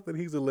the stuff that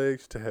he's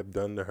alleged to have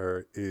done to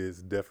her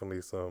is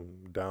definitely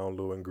some down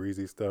low and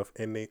greasy stuff.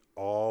 And they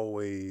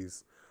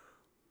always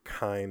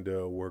kind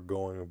of were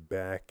going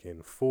back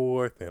and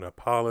forth and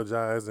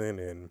apologizing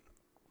and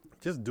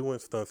just doing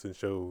stunts and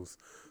shows.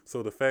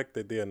 So the fact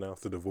that they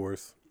announced the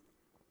divorce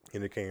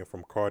and it came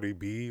from Cardi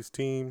B's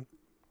team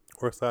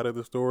or side of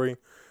the story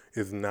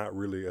is not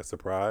really a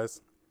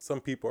surprise. Some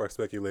people are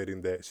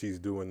speculating that she's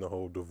doing the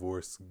whole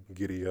divorce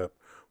giddy up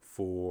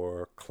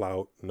for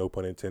clout, no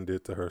pun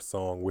intended, to her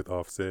song with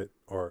Offset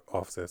or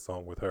Offset's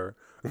song with her.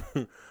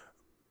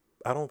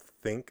 I don't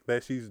think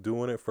that she's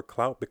doing it for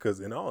clout,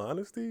 because in all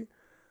honesty,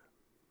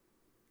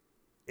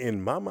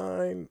 in my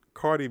mind,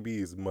 Cardi B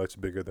is much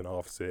bigger than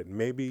Offset.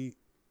 Maybe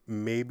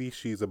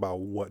she's about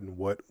what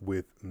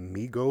with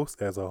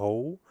Migos as a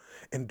whole.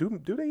 And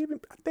do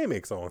they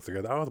make songs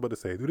together? I was about to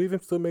say, do they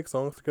even still make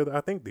songs together?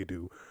 I think they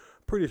do.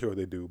 Pretty sure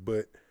they do.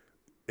 But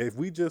if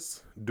we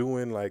just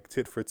doing like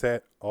tit for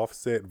tat,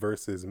 Offset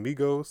versus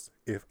Migos,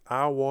 if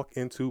I walk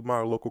into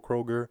my local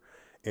Kroger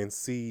and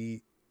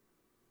see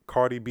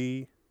Cardi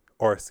B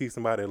or see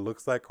somebody that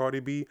looks like Cardi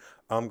B,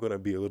 I'm going to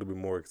be a little bit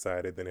more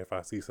excited than if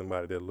I see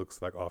somebody that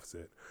looks like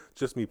Offset.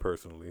 Just me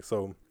personally.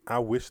 So I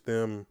wish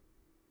them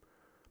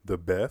the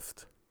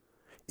best.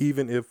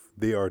 Even if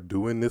they are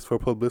doing this for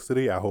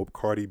publicity, I hope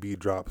Cardi B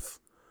drops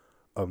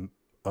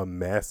a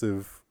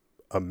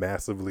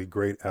massively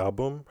great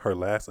album. Her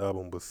last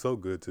album was so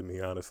good to me,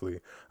 honestly.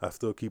 I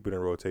still keep it in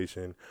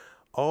rotation.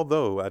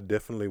 Although I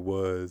definitely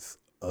was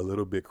a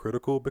little bit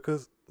critical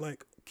because,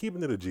 like,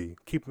 keeping it a G,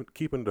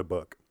 keeping it a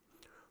buck.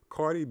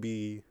 Cardi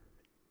B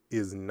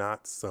is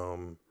not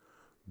some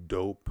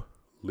dope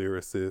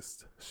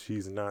lyricist.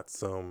 She's not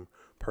some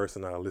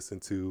person I listen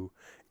to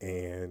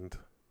and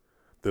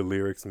the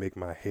lyrics make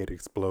my head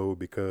explode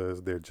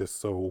because they're just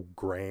so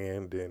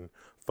grand and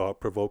thought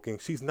provoking.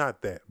 She's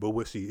not that. But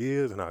what she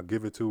is, and I'll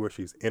give it to her,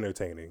 she's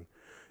entertaining.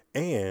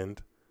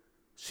 And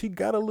she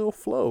got a little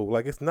flow.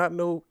 Like, it's not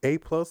no A+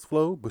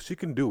 flow, but she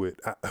can do it.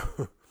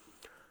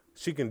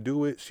 She can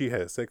do it. She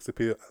has sex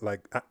appeal.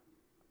 Like,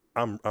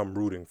 I'm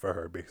rooting for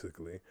her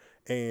basically.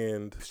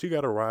 And she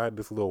got to ride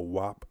this little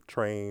WAP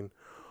train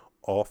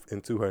off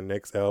into her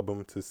next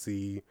album to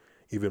see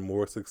even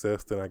more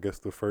success than I guess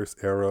the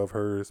first era of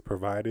hers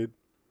provided.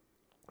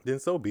 Then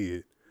so be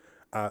it.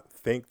 I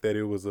think that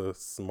it was a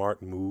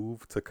smart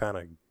move to kind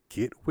of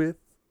get with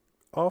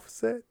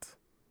Offset.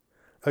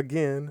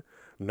 Again,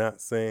 not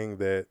saying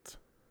that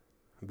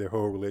their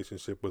whole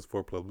relationship was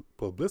for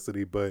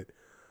publicity, but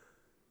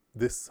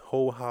this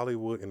whole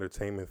Hollywood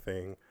entertainment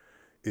thing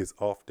is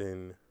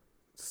often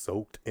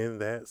soaked in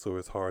that, so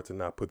it's hard to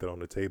not put that on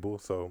the table.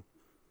 So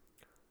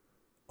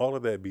all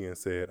of that being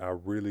said, I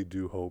really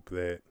do hope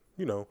that,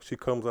 she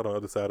comes out on the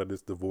other side of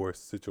this divorce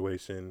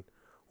situation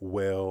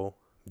well.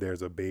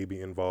 There's a baby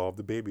involved.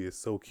 The baby is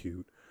so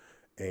cute.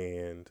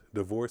 And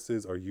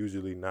divorces are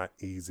usually not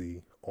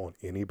easy on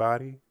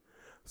anybody.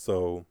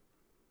 So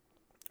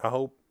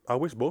I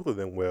wish both of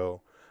them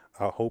well.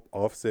 I hope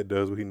Offset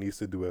does what he needs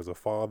to do as a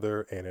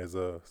father and as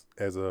a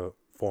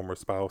former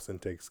spouse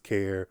and takes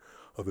care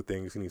of the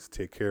things he needs to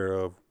take care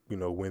of,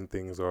 when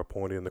things are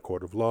appointed in the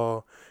court of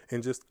law.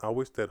 And just, I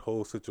wish that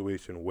whole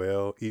situation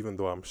well, even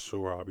though I'm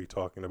sure I'll be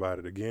talking about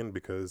it again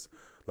because,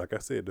 like I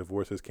said,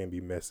 divorces can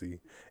be messy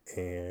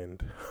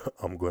and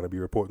I'm going to be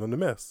reporting on the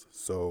mess.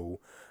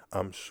 So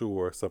I'm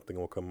sure something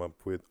will come up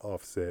with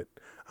Offset.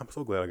 I'm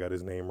so glad I got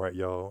his name right,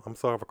 y'all. I'm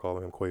sorry for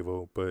calling him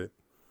Quavo, but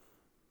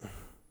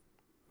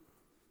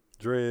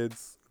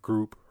dreads,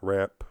 group,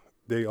 rap,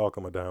 they all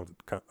come a dime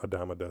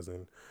a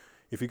dozen.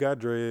 If you got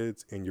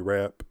dreads and you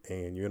rap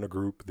and you're in a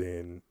group,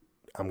 then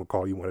I'm going to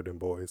call you one of them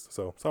boys.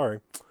 So,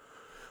 sorry.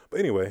 But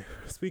anyway,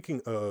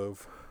 speaking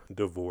of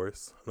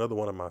divorce, another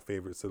one of my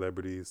favorite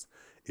celebrities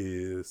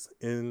is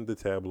in the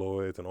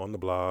tabloids and on the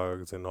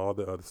blogs and all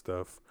the other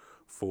stuff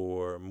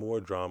for more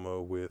drama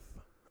with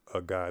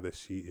a guy that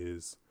she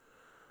is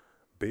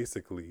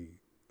basically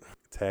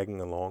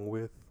tagging along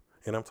with.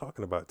 And I'm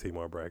talking about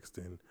Tamar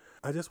Braxton.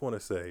 I just want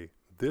to say,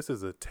 this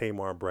is a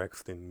Tamar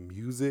Braxton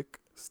music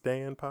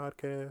stan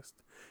podcast.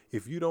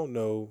 If you don't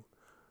know,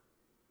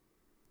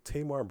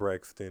 Tamar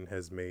Braxton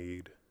has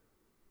made,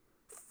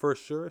 for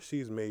sure,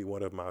 she's made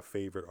one of my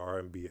favorite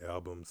R&B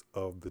albums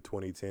of the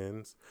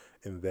 2010s.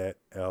 And that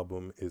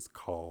album is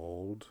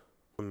called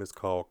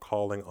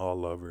Calling All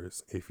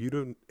Lovers. If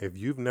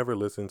you've never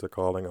listened to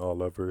Calling All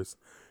Lovers,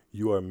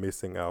 you are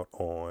missing out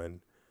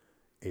on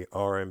a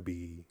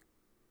R&B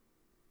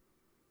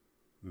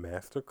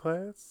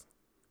masterclass.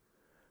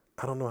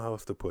 I don't know how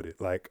else to put it.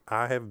 Like,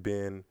 I have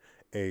been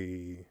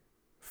a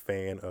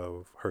fan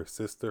of her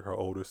sister, her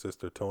older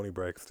sister, Toni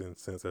Braxton,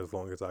 since as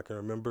long as I can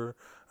remember.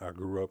 I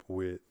grew up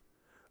with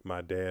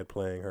my dad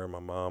playing her, my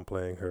mom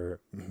playing her,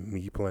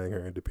 me playing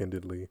her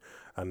independently.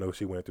 I know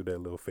she went through that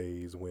little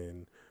phase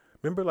when,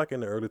 remember like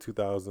in the early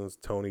 2000s,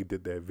 Toni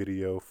did that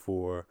video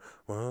for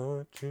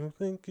What You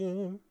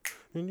Thinking,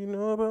 and You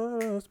Know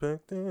About Us Back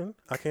Then.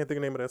 I can't think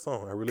of the name of that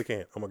song. I really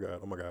can't. Oh my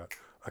God.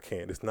 I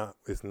can't. It's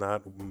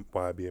not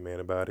Why Be a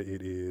Man About It.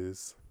 It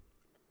is,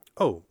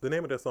 the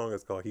name of that song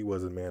is called He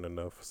Wasn't Man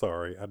Enough.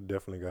 Sorry, I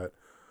definitely got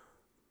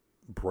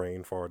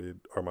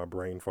my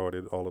brain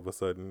farted all of a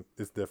sudden.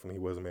 It's definitely He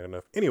Wasn't Man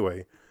Enough.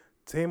 Anyway,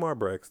 Tamar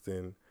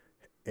Braxton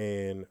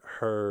and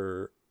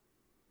her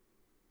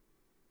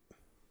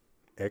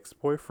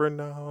ex-boyfriend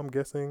now, I'm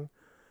guessing.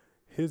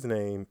 His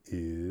name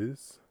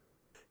is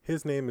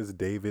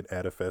David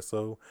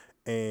Adefeso,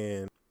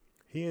 and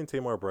he and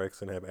Tamar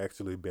Braxton have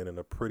actually been in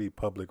a pretty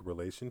public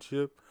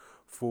relationship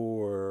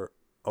for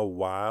a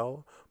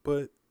while.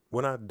 But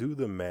when I do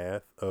the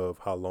math of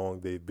how long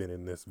they've been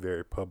in this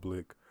very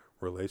public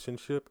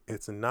relationship,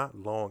 it's not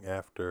long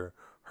after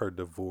her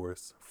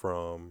divorce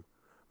from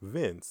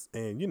Vince.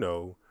 And,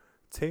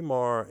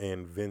 Tamar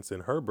and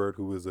Vincent Herbert,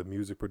 who is a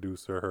music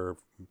producer, her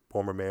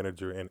former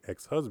manager and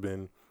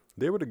ex-husband,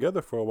 they were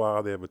together for a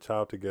while. They have a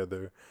child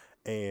together.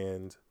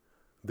 And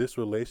this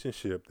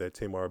relationship that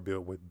Tamar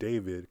built with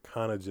David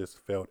kind of just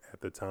felt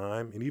at the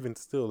time, and even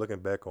still looking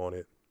back on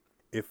it,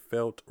 it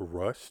felt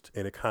rushed,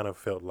 and it kind of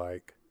felt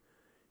like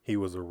he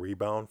was a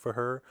rebound for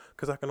her,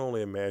 because I can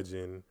only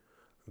imagine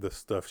the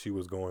stuff she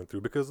was going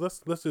through. Because let's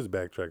just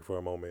backtrack for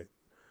a moment.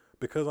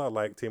 Because I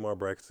like Tamar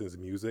Braxton's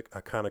music,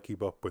 I kind of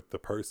keep up with the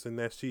person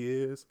that she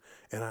is,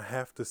 and I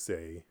have to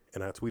say,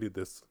 and I tweeted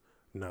this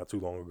not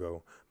too long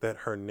ago, that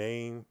her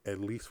name,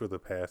 at least for the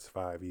past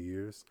 5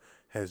 years,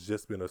 has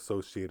just been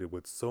associated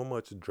with so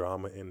much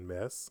drama and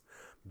mess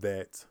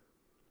that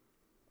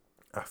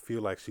I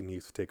feel like she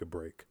needs to take a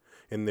break.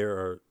 And there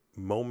are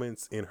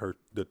moments in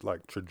the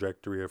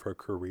trajectory of her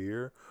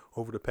career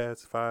over the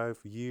past 5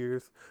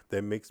 years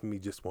that makes me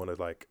just want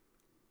to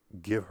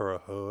give her a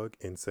hug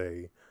and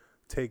say,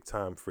 take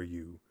time for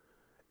you.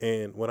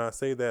 And when I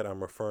say that,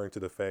 I'm referring to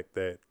the fact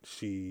that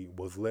she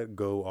was let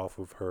go off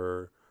of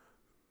her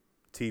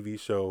TV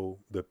show,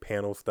 the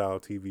panel style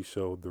TV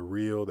show, The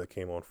Real, that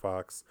came on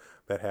Fox,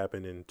 that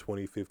happened in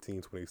 2015,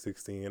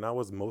 2016. And I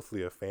was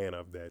mostly a fan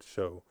of that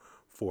show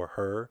for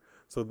her.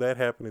 So that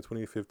happened in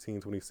 2015,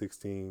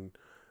 2016.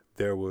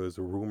 There was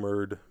a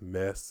rumored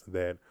mess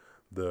that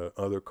the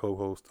other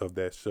co-host of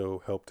that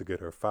show helped to get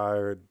her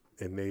fired,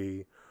 and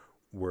they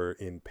were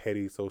in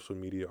petty social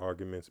media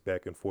arguments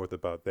back and forth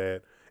about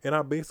that. And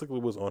I basically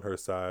was on her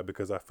side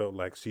because I felt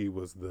like she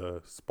was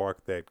the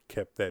spark that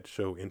kept that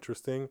show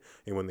interesting.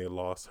 And when they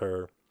lost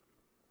her,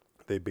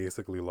 they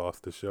basically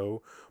lost the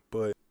show.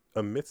 But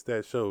amidst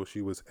that show,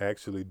 she was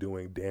actually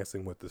doing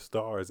Dancing with the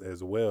Stars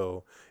as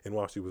well. And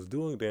while she was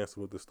doing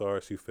Dancing with the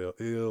Stars, she fell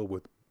ill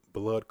with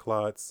blood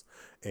clots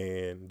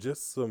and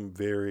just some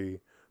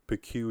very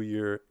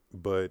peculiar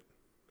but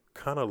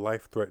kind of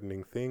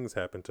life-threatening things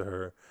happened to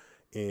her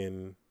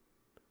in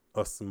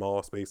a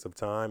small space of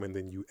time. And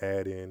then you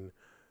add in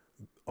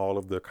all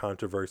of the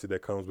controversy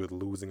that comes with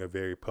losing a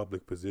very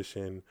public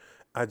position.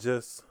 I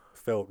just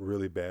felt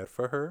really bad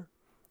for her.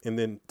 And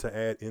then to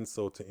add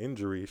insult to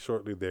injury,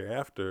 shortly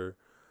thereafter,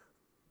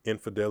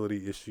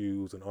 infidelity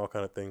issues and all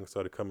kind of things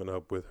started coming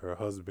up with her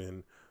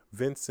husband,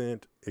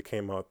 Vincent. It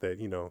came out that,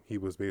 he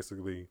was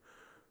basically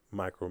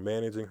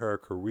micromanaging her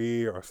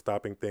career or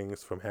stopping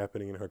things from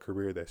happening in her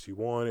career that she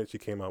wanted. She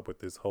came out with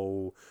this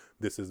whole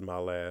 "this is my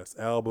last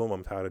album,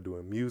 I'm tired of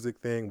doing music"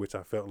 thing, which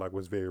I felt like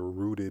was very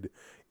rooted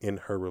in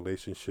her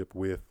relationship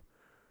with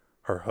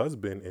her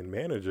husband and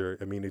manager.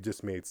 I mean, it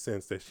just made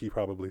sense that she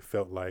probably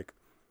felt like,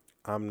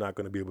 I'm not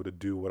going to be able to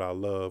do what I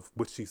love,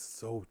 which she's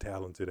so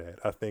talented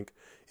at. I think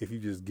if you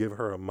just give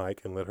her a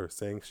mic and let her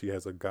sing, she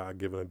has a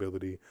God-given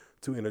ability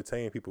to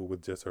entertain people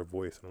with just her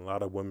voice. And a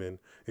lot of women,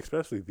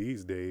 especially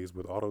these days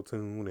with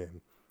auto-tune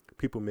and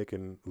people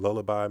making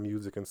lullaby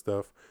music and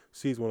stuff,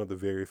 she's one of the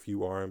very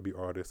few R&B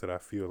artists that I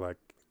feel like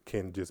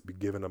can just be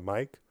given a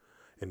mic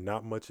and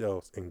not much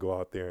else and go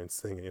out there and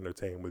sing and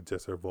entertain with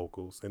just her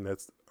vocals. And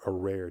that's a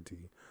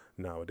rarity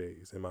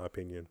nowadays, in my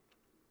opinion.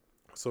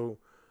 So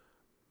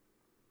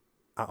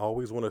I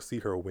always want to see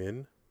her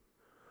win,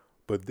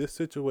 but this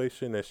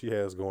situation that she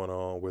has going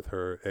on with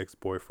her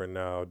ex-boyfriend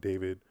now,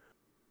 David,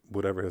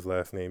 whatever his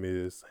last name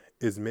is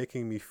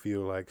making me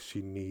feel like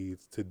she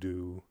needs to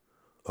do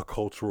a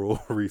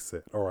cultural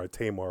reset or a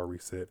Tamar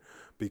reset,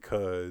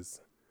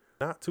 because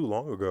not too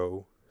long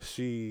ago,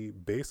 she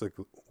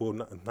basically,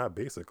 well, not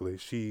basically,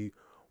 she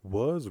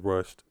was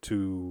rushed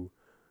to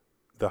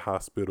the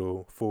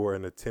hospital for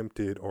an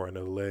attempted or an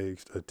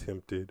alleged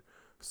attempted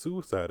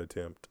suicide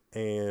attempt.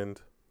 And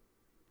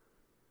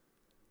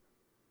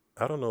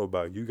I don't know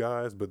about you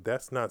guys, but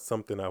that's not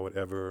something I would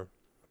ever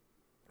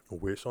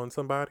wish on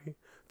somebody,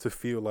 to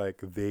feel like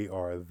they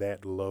are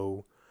that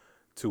low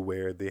to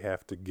where they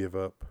have to give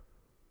up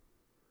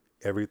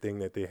everything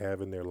that they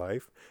have in their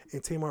life.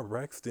 And Tamar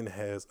Braxton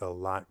has a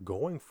lot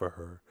going for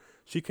her.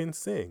 She can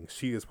sing.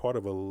 She is part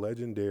of a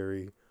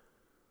legendary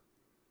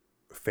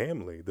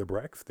family, the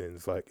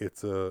Braxtons. Like,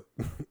 it's a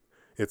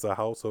it's a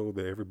household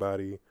that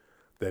everybody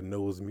that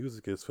knows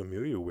music is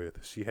familiar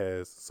with. She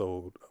has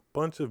sold a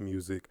bunch of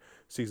music.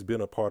 She's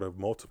been a part of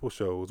multiple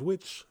shows,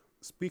 which,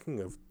 speaking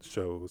of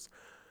shows,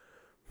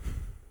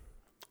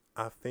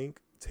 I think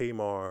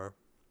Tamar,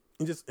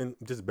 and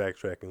just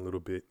backtracking a little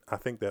bit, I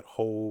think the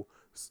whole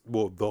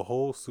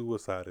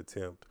suicide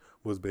attempt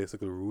was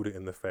basically rooted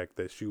in the fact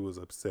that she was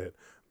upset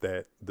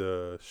that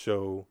the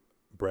show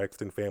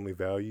Braxton Family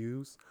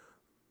Values,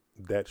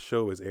 that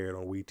show is aired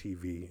on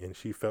WeTV, and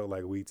she felt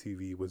like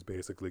WeTV was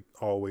basically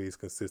always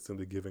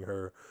consistently giving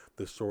her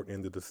the short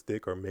end of the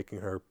stick, or making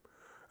her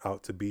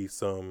out to be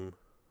some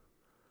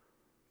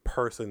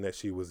person that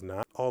she was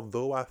not.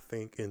 Although I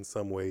think in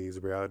some ways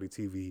reality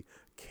TV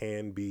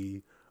can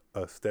be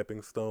a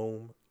stepping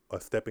stone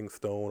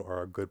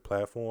or a good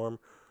platform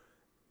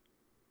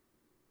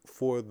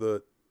for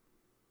the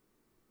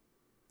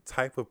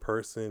type of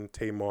person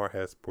Tamar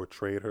has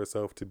portrayed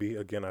herself to be.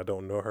 Again, I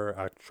don't know her.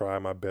 I try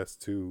my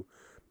best to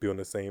be on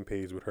the same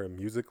page with her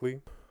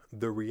musically.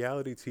 The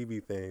reality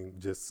TV thing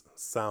just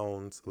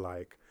sounds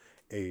like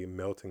a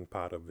melting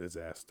pot of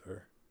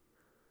disaster.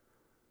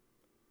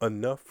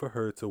 Enough for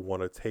her to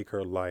want to take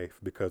her life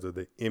because of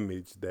the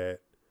image that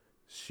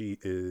she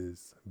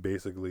is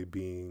basically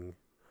being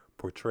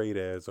portrayed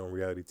as on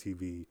reality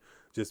TV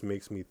just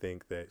makes me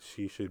think that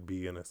she should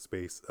be in a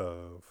space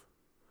of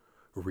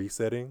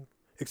resetting,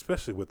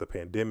 especially with the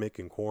pandemic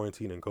and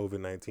quarantine and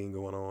COVID-19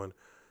 going on.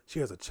 She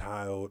has a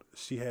child.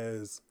 She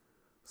has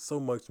so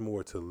much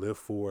more to live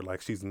for.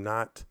 Like, she's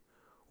not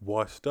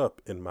washed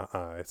up in my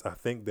eyes. I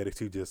think that if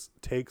she just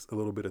takes a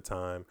little bit of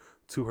time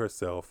to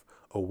herself,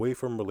 away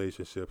from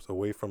relationships,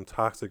 away from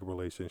toxic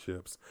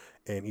relationships,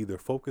 and either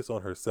focus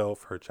on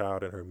herself, her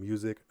child, and her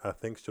music, I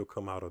think she'll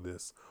come out of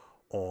this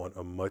on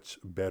a much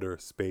better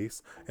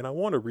space. And I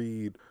want to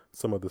read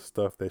some of the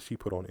stuff that she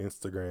put on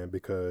Instagram,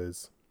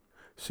 because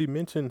she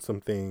mentioned some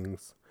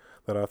things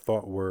that I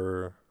thought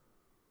were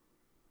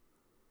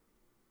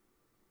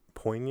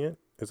poignant.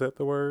 Is that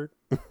the word?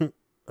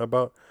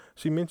 About,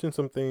 she mentioned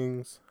some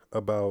things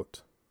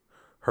about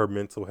her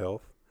mental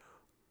health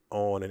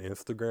on an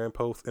Instagram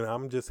post, and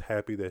I'm just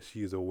happy that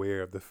she's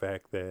aware of the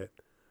fact that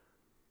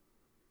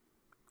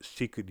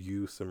she could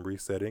use some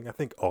resetting. I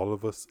think all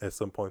of us at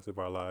some points of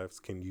our lives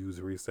can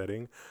use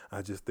resetting.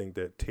 I just think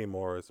that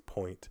Tamar's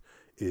point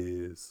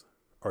is,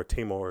 or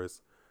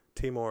Tamar's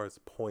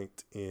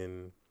point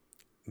in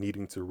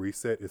needing to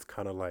reset is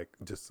kind of like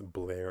just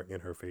blaring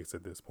in her face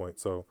at this point.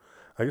 So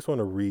I just want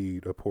to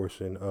read a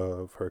portion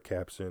of her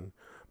caption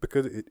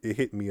because it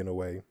hit me in a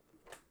way,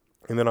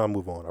 and then I'll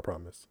move on, I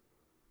promise.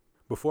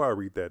 Before I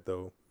read that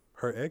though,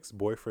 her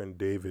ex-boyfriend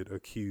David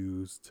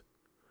accused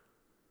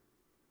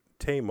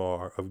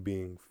Tamar of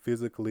being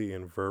physically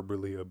and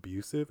verbally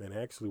abusive, and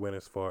actually went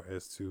as far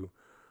as to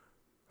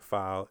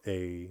file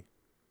a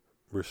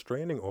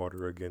restraining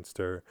order against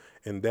her,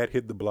 and that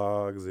hit the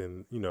blogs,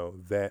 and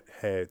that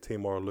had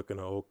Tamar looking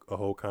a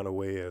whole kind of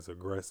way, as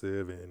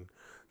aggressive and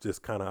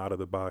just kind of out of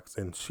the box.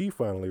 And she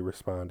finally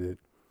responded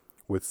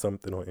with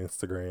something on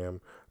Instagram,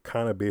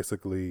 kind of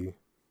basically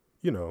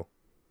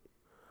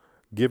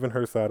giving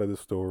her side of the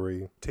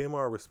story.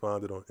 Tamar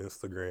responded on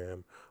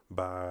Instagram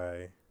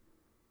by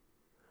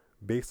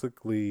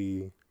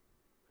basically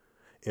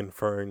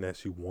inferring that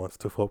she wants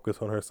to focus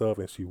on herself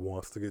and she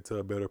wants to get to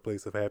a better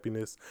place of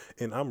happiness.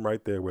 And I'm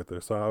right there with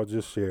her. So I'll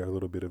just share a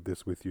little bit of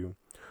this with you.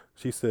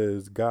 She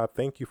says, "God,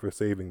 thank you for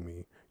saving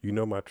me. You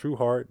know my true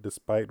heart.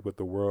 Despite what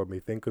the world may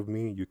think of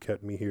me, you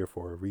kept me here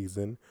for a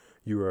reason.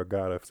 You are a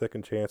God of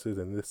second chances,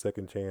 and this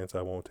second chance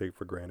I won't take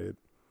for granted.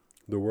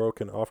 The world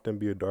can often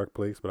be a dark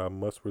place, but I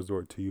must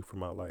resort to you for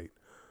my light.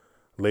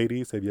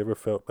 Ladies, have you ever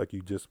felt like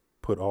you just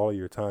put all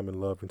your time and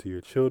love into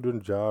your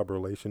children, job,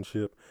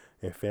 relationship,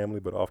 and family,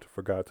 but often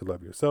forgot to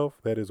love yourself?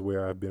 That is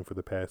where I've been for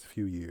the past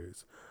few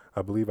years.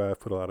 I believe I have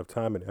put a lot of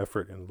time and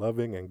effort in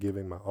loving and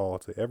giving my all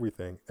to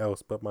everything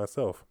else but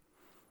myself.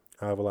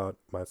 I've allowed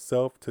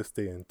myself to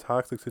stay in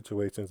toxic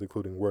situations,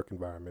 including work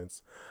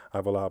environments.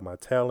 I've allowed my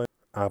talents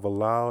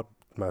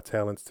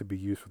to be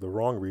used for the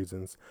wrong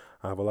reasons.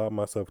 I've allowed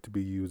myself to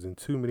be used in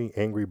too many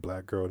angry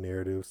black girl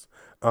narratives.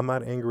 I'm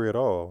not angry at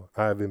all.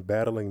 I've been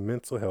battling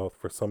mental health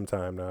for some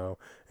time now,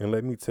 and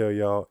let me tell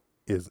y'all,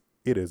 it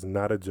is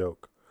not a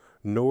joke,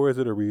 nor is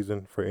it a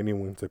reason for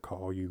anyone to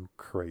call you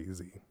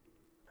crazy."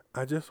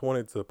 I just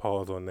wanted to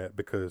pause on that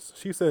because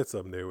she said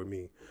something there with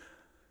me.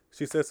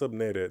 She said something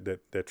there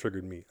that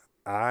triggered me.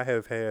 I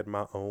have had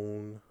my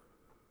own,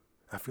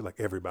 I feel like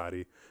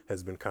everybody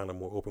has been kind of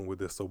more open with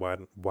this, so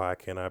why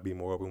can't I be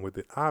more open with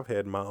it? I've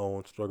had my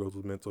own struggles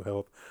with mental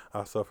health.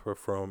 I suffer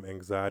from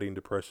anxiety and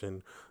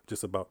depression,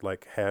 just about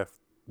like half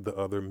the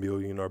other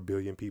million or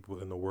billion people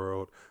in the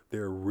world.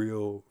 They're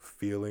real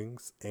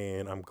feelings,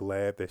 and I'm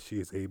glad that she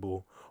is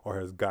able or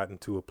has gotten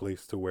to a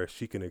place to where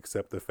she can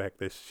accept the fact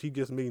that she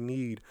just may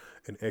need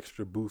an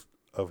extra boost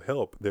of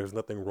help. There's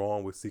nothing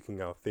wrong with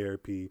seeking out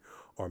therapy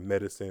or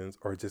medicines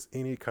or just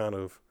any kind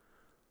of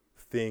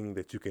thing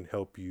that you can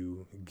help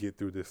you get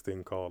through this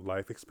thing called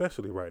life,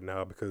 especially right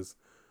now, because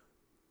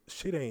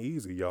shit ain't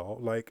easy, y'all.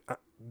 Like,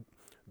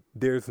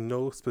 there's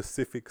no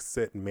specific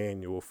set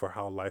manual for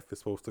how life is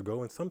supposed to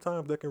go, and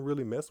sometimes that can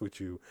really mess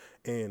with you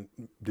and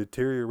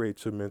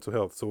deteriorate your mental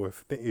health. So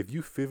if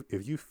you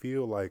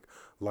feel like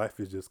life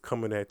is just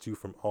coming at you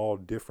from all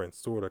different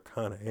sort of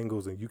kind of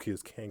angles and you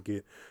just can't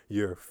get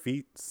your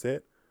feet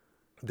set,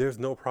 there's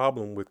no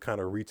problem with kind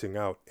of reaching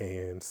out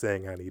and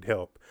saying I need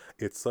help.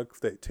 It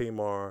sucks that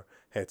Tamar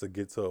had to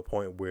get to a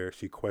point where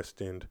she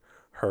questioned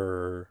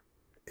her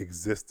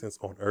existence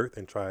on Earth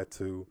and tried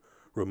to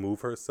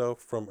remove herself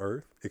from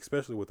Earth,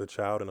 especially with a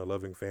child and a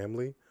loving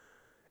family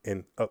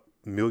and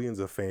millions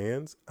of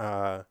fans.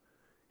 I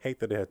hate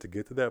that it had to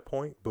get to that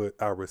point, but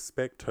I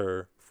respect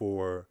her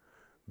for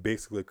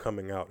basically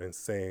coming out and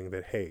saying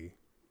that, hey,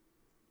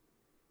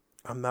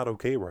 I'm not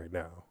okay right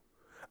now.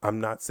 I'm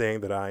not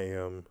saying that I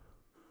am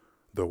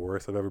the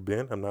worst I've ever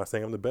been. I'm not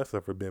saying I'm the best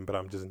I've ever been, but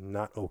I'm just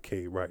not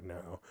okay right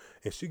now.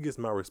 And she gets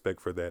my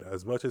respect for that.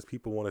 As much as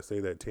people want to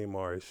say that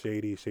Tamar is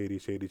shady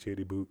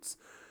boots,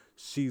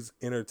 she's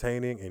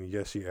entertaining, and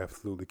yes, she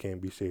absolutely can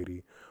be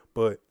shady.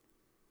 But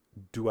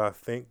do I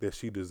think that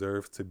she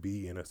deserves to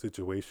be in a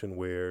situation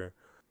where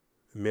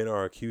men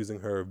are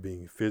accusing her of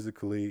being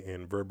physically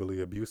and verbally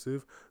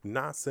abusive?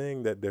 Not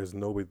saying that there's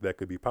no way that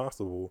could be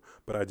possible,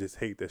 but I just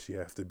hate that she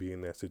has to be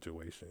in that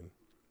situation.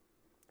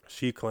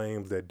 She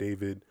claims that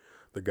David,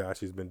 the guy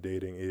she's been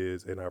dating,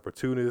 is an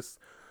opportunist.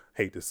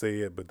 Hate to say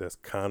it, but that's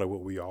kind of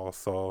what we all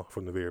saw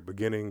from the very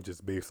beginning,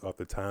 just based off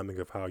the timing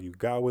of how you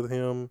got with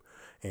him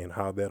and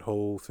how that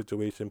whole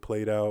situation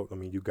played out. I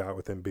mean, you got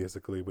with him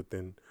basically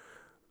within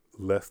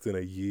less than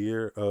a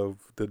year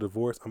of the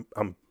divorce.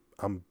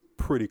 I'm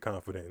pretty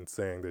confident in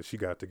saying that she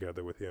got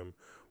together with him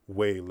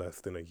way less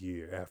than a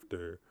year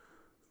after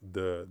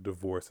the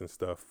divorce and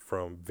stuff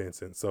from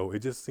Vincent. So it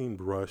just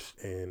seemed rushed,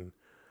 and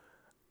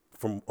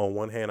from on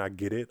one hand, I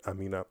get it. I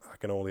mean, I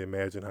can only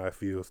imagine how it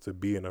feels to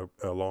be in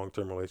a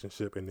long-term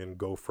relationship and then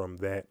go from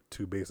that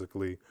to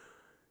basically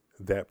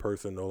that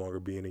person no longer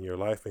being in your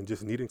life and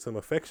just needing some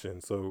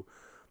affection. So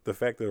the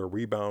fact that a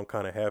rebound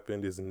kind of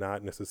happened is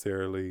not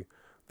necessarily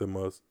the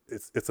most,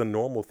 it's a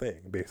normal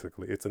thing.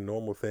 Basically, it's a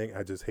normal thing.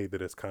 I just hate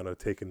that it's kind of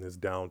taken this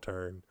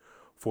downturn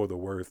for the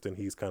worst, and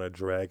he's kind of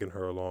dragging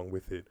her along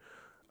with it.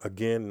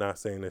 Again, not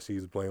saying that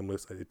she's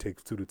blameless. It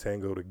takes two to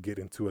tango to get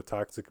into a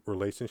toxic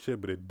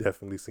relationship, but it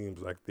definitely seems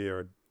like they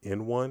are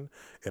in one,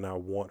 and I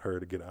want her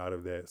to get out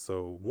of that.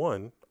 So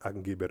one, I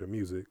can get better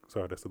music.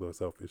 Sorry, that's a little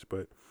selfish,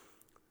 but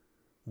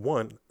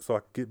one, so I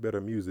can get better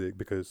music,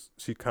 because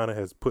she kind of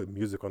has put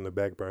music on the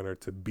back burner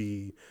to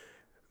be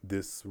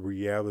this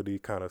reality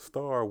kind of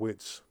star,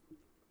 which,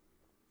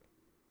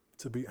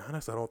 to be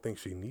honest, I don't think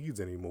she needs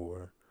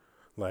anymore.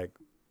 Like,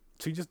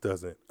 she just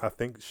doesn't. I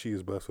think she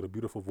is blessed with a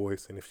beautiful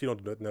voice, and if she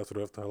don't do nothing else for the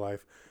rest of her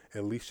life,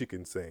 at least she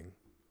can sing.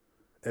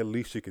 At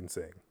least she can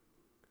sing.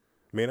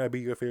 May not be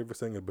your favorite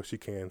singer, but she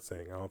can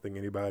sing. I don't think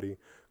anybody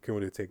can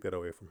really take that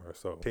away from her.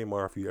 So,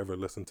 Tamar, if you ever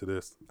listen to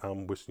this,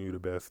 I'm wishing you the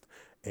best,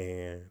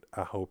 and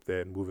I hope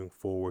that moving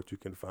forward you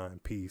can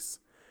find peace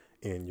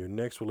in your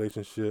next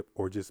relationship,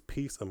 or just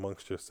peace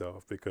amongst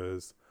yourself,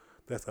 because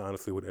that's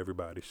honestly what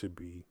everybody should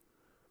be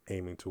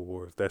aiming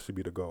towards. That should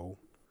be the goal.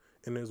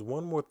 And there's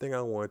one more thing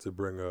I wanted to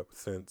bring up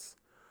since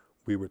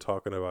we were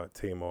talking about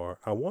Tamar.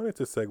 I wanted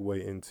to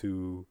segue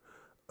into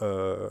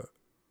a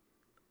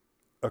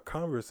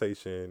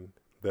conversation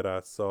that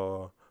I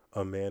saw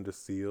Amanda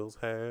Seales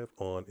have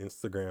on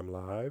Instagram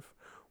Live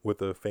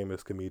with a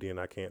famous comedian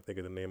I can't think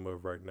of the name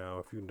of right now.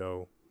 If you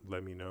know,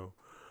 let me know.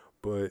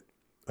 But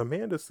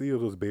Amanda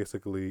Seales was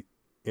basically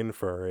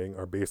inferring,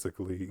 or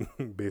basically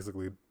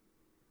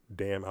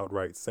damn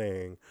outright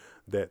saying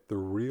that the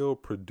real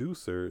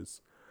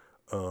producers,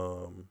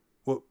 well,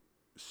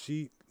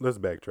 let's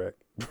backtrack.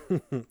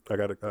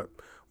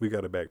 We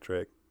gotta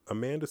backtrack.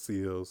 Amanda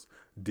Seales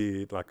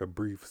did like a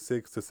brief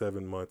 6 to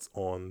 7 months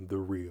on The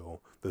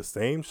Real, the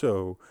same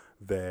show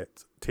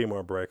that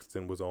Tamar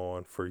Braxton was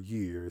on for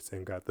years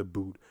and got the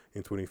boot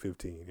in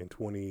 2015. In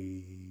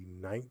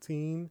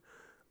 2019,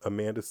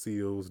 Amanda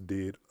Seales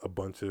did a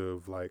bunch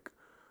of like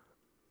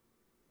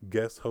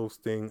guest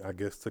hosting, I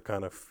guess, to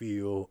kind of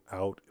feel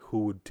out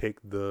who would take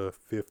the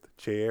fifth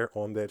chair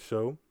on that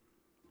show.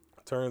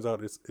 Turns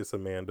out it's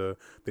Amanda.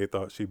 They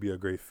thought she'd be a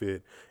great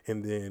fit.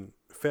 And then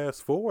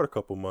fast forward a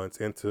couple months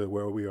into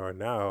where we are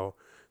now,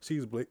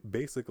 she's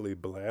basically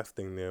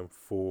blasting them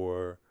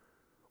for,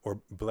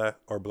 or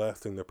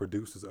blasting the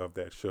producers of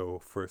that show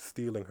for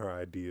stealing her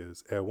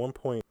ideas. At one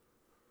point,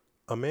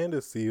 Amanda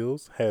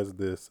Seales has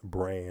this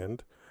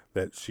brand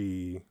that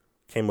she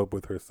came up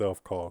with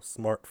herself called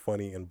Smart,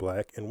 Funny, and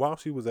Black. And while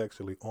she was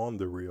actually on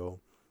The Real,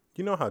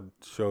 you know how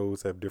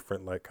shows have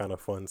different like kind of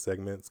fun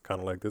segments,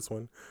 kind of like this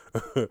one,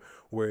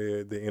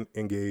 where they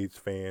engage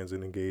fans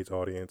and engage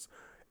audience.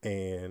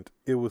 And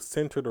it was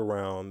centered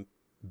around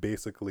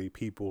basically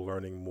people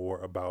learning more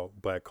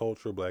about Black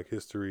culture, Black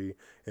history,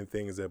 and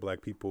things that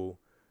Black people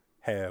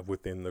have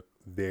within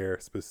their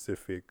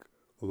specific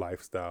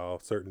lifestyle,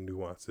 certain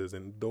nuances,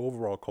 and the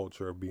overall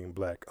culture of being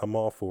Black. I'm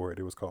all for it.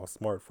 It was called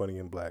Smart, Funny,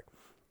 and Black.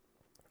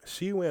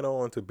 She went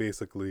on to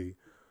basically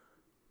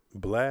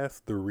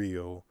blast The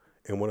Real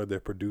and one of their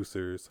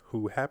producers,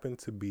 who happened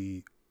to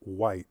be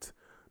white,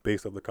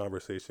 based off the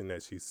conversation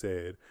that she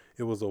said.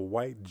 It was a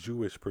white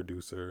Jewish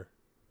producer.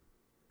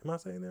 Am I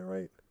saying that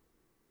right?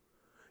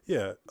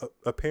 Yeah.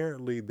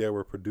 Apparently there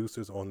were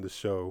producers on the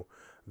show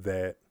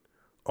that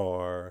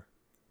are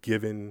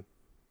given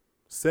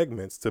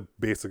segments to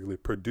basically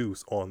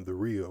produce on The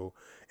Real.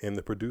 And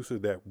the producer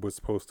that was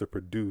supposed to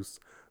produce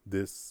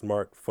this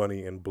Smart,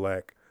 Funny, and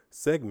Black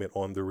segment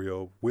on The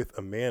Real with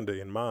Amanda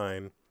in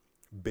mind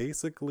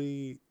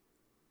basically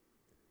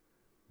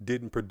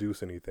didn't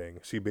produce anything.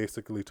 She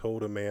basically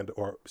told Amanda,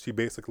 or she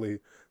basically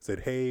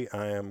said, hey,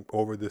 I am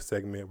over this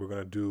segment. We're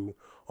going to do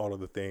all of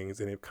the things.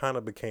 And it kind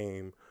of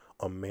became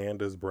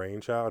Amanda's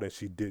brainchild, and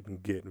she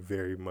didn't get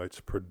very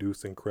much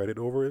producing credit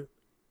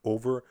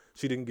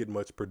she didn't get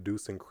much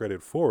producing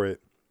credit for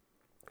it.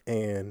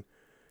 And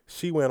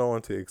she went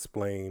on to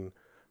explain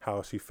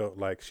how she felt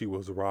like she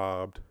was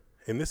robbed.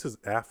 And this is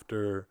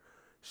after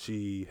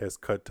she has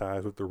cut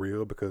ties with The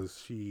Real,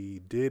 because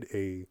she did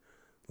a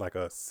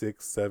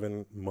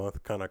 6-7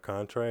 month kind of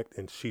contract,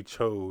 and she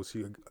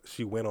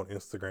went on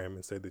Instagram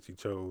and said that she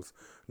chose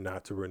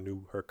not to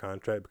renew her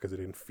contract because it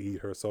didn't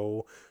feed her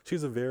soul.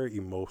 She's a very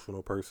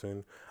emotional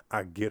person.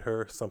 I get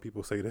her. Some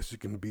people say that she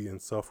can be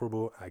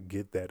insufferable. I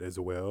get that as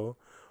well.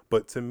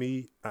 But to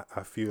me,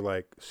 I feel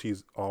like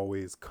she's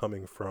always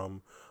coming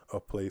from a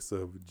place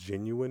of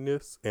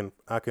genuineness, and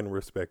I can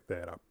respect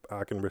that.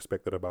 I can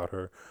respect that about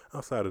her,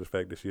 outside of the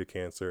fact that she had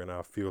cancer, and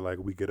I feel like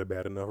we get a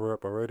bad enough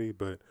rep already,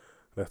 but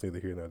that's neither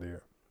here nor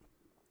there.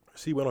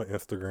 She went on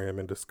Instagram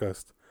and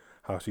discussed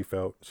how she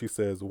felt. She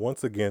says,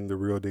 once again, The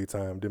Real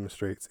Daytime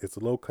demonstrates its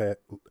low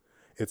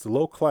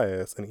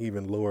class and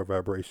even lower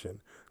vibration.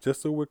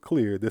 Just so we're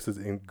clear, this is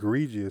an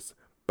egregious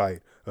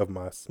bite of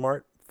my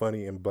Smart,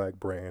 Funny, and Black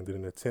brand in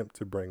an attempt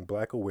to bring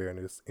Black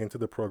awareness into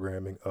the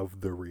programming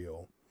of The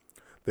Real.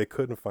 They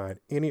couldn't find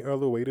any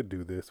other way to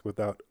do this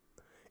without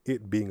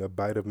it being a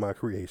bite of my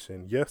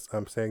creation. Yes,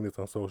 I'm saying this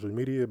on social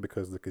media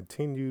because the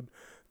continued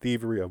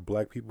thievery of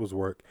black people's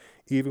work,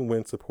 even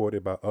when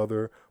supported by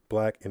other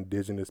black,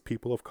 indigenous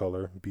people of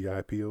color,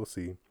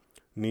 BIPOC,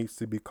 needs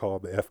to be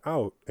called the F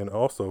out. And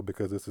also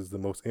because this is the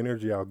most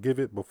energy I'll give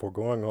it before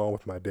going on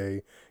with my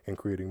day and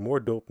creating more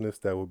dopeness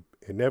that will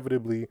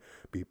inevitably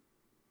be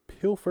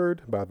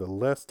pilfered by the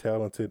less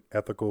talented,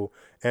 ethical,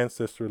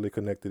 ancestrally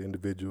connected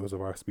individuals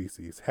of our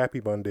species. Happy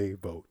Monday,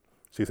 vote.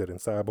 She said in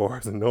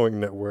sidebars and knowing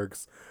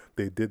networks,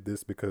 they did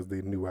this because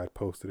they knew I'd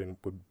posted and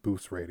would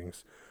boost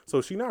ratings.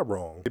 So she not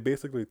wrong. They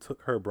basically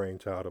took her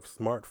brainchild of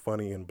smart,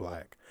 funny, and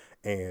black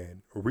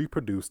and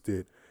reproduced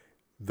it.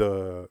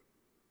 The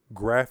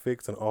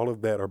graphics and all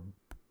of that are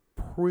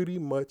pretty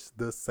much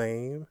the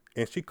same.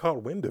 And she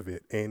caught wind of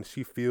it. And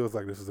she feels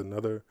like this is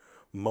another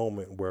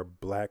moment where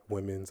black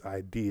women's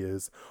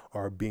ideas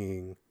are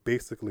being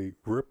basically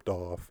ripped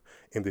off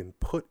and then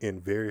put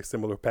in very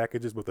similar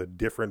packages with a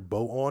different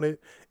bow on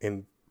it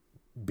and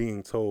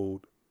being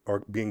told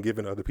or being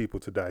given other people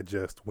to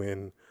digest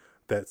when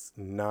that's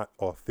not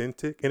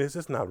authentic and it's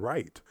just not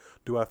right.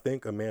 Do I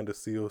think Amanda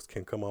Seales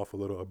can come off a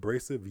little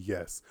abrasive?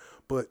 Yes,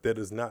 but that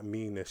does not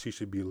mean that she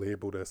should be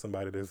labeled as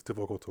somebody that's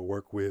difficult to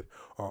work with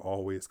or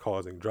always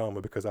causing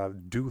drama, because I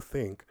do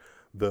think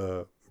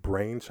the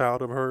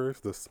brainchild of hers,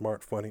 the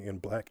smart, funny,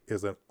 and black,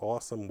 is an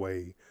awesome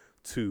way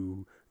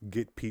to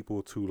get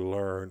people to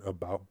learn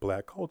about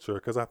black culture.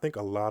 Because I think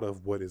a lot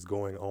of what is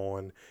going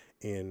on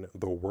in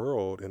the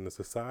world, in the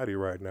society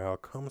right now,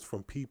 comes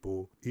from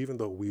people, even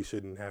though we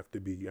shouldn't have to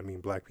be,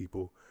 black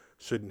people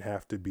shouldn't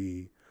have to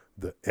be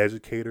the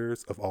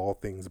educators of all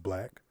things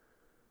black.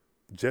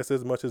 Just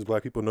as much as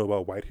black people know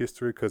about white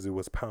history because it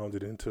was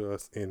pounded into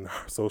us in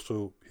our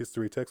social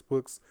history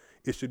textbooks,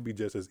 it should be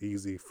just as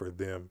easy for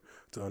them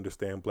to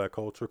understand black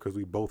culture because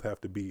we both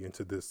have to be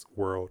into this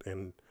world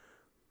and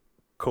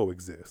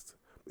coexist.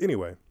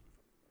 Anyway,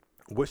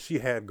 what she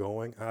had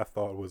going, I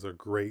thought was a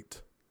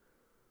great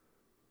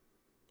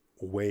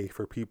way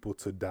for people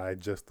to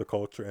digest the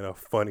culture in a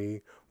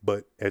funny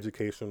but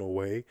educational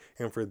way,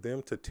 and for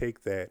them to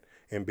take that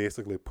and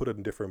basically put a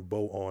different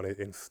bow on it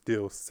and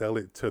still sell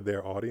it to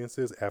their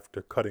audiences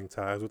after cutting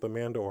ties with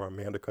Amanda or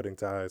Amanda cutting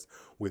ties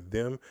with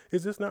them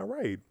is just not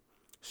right.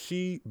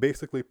 She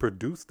basically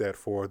produced that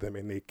for them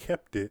and they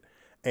kept it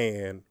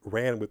and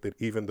ran with it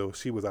even though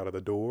she was out of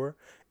the door.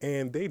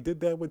 And they did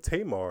that with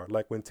Tamar.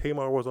 Like when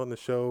Tamar was on the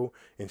show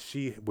and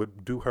she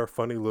would do her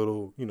funny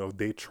little,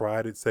 they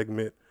tried it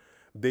segment,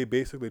 they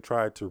basically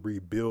tried to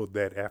rebuild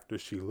that after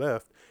she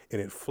left, and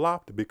it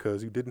flopped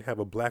because you didn't have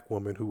a black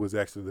woman who was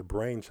actually the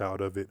brainchild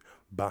of it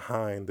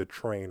behind the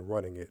train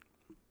running it.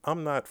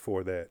 I'm not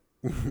for that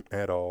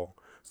at all.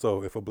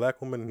 So if a black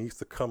woman needs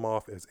to come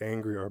off as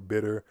angry or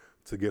bitter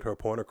to get her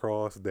point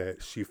across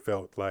that she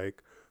felt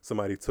like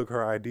somebody took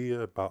her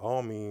idea, by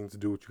all means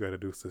do what you got to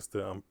do,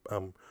 sister.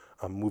 I'm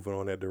moving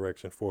on that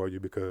direction for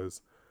you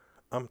because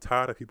I'm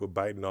tired of people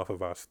biting off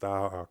of our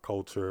style, our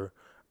culture,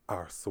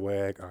 our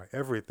swag, our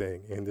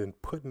everything, and then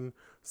putting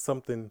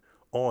something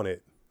on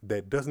it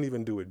that doesn't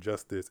even do it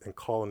justice and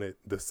calling it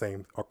the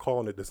same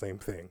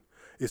thing.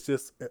 It's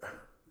just,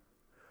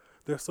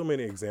 there's so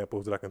many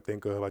examples that I can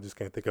think of. I just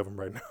can't think of them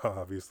right now,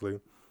 obviously.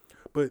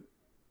 But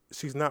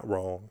she's not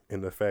wrong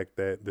in the fact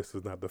that this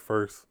is not the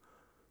first,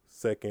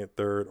 second,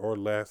 third, or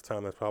last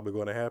time that's probably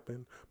going to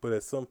happen, but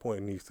at some point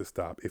it needs to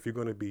stop. If you're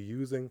going to be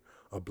using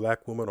a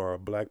black woman or a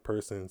black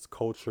person's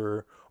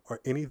culture or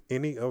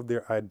any of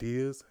their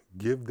ideas,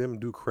 give them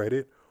due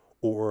credit,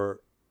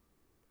 or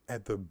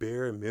at the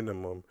bare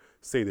minimum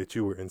say that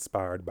you were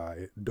inspired by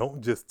it.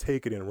 Don't just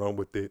take it and run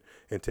with it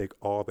and take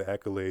all the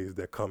accolades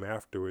that come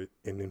after it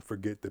and then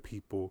forget the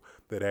people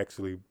that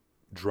actually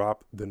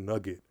dropped the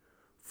nugget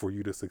for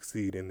you to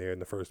succeed in there in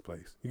the first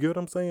place. You get what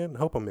I'm saying? I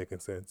hope I'm making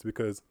sense,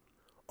 because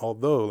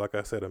although, like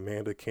I said,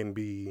 Amanda can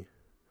be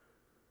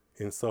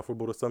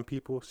insufferable to some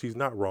people, she's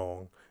not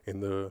wrong. In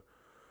the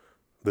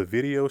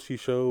video she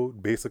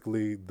showed,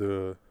 basically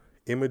the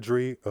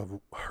imagery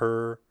of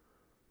her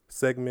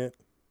segment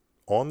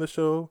on the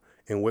show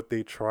and what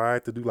they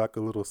tried to do, like a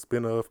little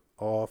spin-off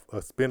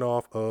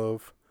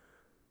of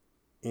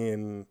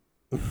in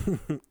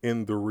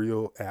in the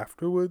reel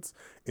afterwards,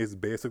 is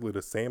basically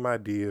the same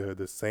idea,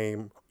 the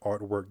same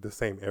artwork, the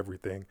same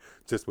everything,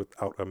 just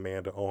without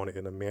Amanda on it.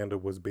 And Amanda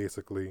was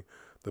basically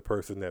the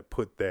person that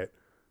put that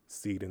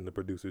seed in the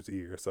producer's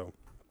ear. So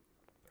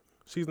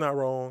she's not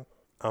wrong.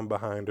 I'm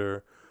behind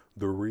her.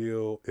 The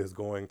reel is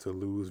going to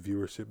lose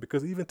viewership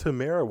because even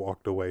Tamara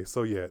walked away.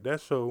 So yeah,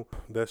 that show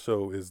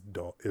is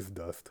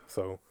dust.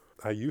 So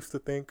I used to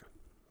think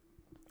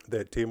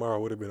that Tamar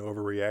would have been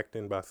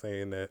overreacting by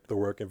saying that the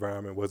work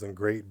environment wasn't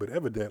great, but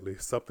evidently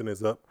something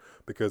is up,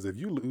 because if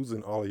you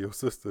losing all of your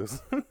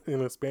sisters in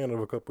a span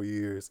of a couple of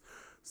years,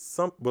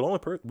 I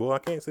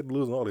can't say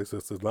losing all their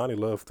sisters. Lonnie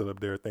Love's still up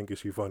there thinking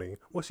she's funny.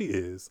 Well, she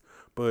is,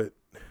 but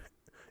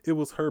it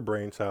was her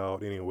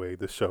brainchild anyway,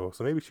 the show.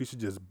 So maybe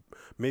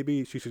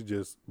she should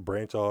just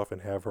branch off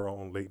and have her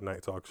own late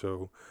night talk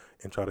show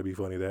and try to be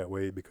funny that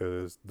way,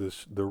 because the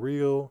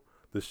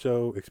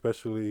show,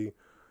 especially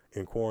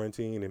in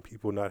quarantine and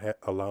people not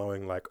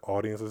allowing like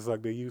audiences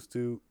like they used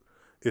to,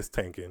 it's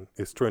tanking.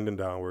 It's trending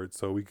downward.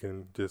 So we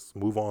can just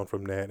move on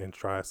from that and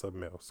try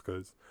something else,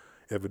 because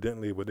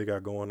evidently what they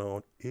got going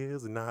on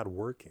is not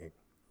working.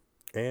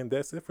 And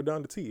that's it for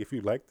Down to T. If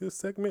you like this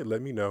segment,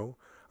 let me know.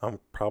 I'm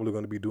probably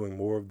going to be doing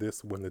more of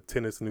this when the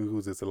tennis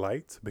news is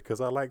light, because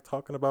I like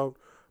talking about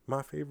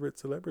my favorite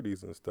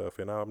celebrities and stuff.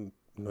 And I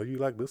know you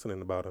like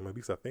listening about them. At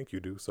least I think you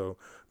do. So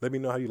let me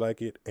know how you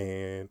like it.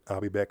 And I'll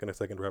be back in a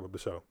second to wrap up the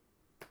show.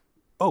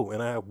 Oh,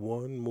 and I have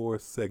one more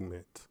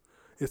segment.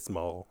 It's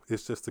small.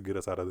 It's just to get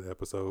us out of the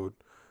episode.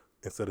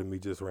 Instead of me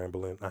just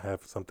rambling, I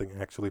have something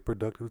actually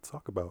productive to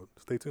talk about.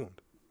 Stay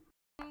tuned.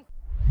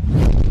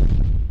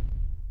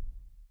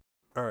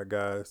 All right,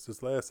 guys,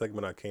 this last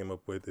segment I came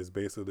up with is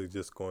basically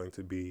just going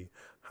to be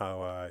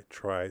how I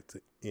try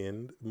to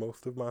end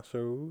most of my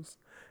shows.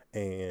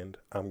 And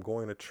I'm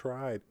going to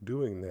try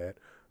doing that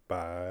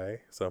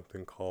by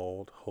something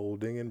called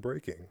holding and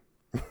breaking.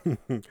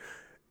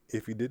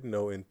 If you didn't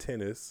know, in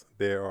tennis,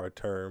 there are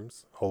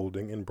terms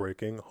holding and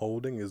breaking.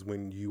 Holding is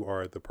when you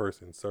are the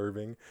person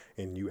serving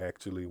and you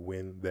actually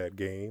win that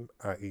game,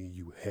 i.e.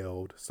 you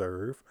held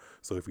serve.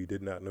 So if you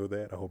did not know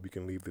that, I hope you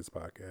can leave this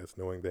podcast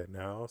knowing that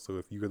now. So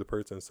if you're the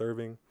person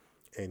serving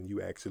and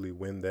you actually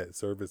win that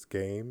service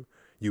game,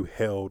 you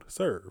held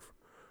serve.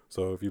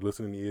 So if you're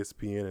listening to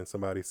ESPN and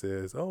somebody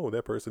says, oh,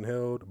 that person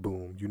held,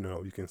 boom,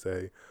 you can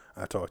say,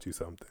 I taught you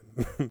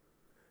something.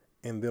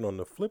 And then on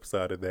the flip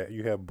side of that,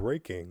 you have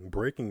breaking.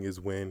 Breaking is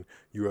when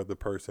you are the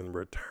person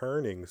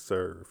returning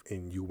serve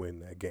and you win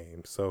that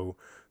game. So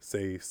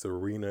say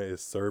Serena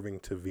is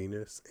serving to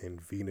Venus and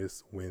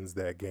Venus wins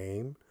that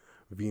game.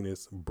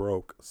 Venus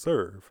broke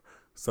serve.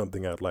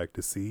 Something I'd like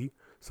to see.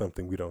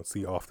 Something we don't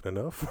see often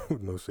enough.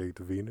 No shade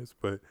to Venus,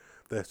 but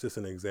that's just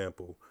an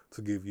example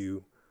to give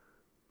you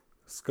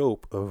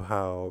scope of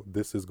how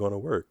this is going to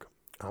work.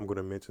 I'm going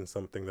to mention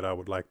something that I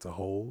would like to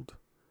hold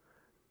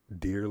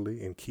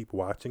dearly and keep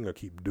watching or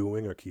keep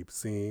doing or keep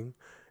seeing,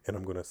 and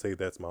I'm going to say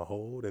that's my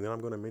hold. And then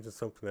I'm going to mention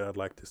something that I'd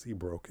like to see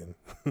broken,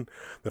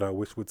 that I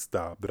wish would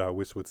stop, that I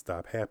wish would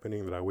stop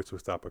happening, that I wish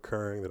would stop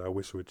occurring, that I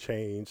wish would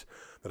change,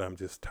 that I'm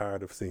just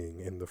tired of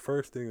seeing. And the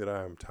first thing that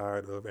I am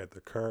tired of at the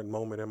current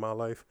moment in my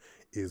life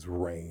is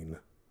rain.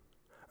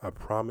 I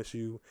promise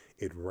you,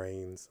 it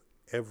rains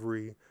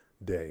every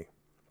day.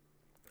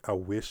 I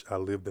wish I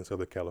lived in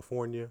Southern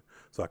California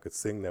so I could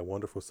sing that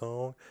wonderful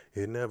song.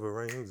 It never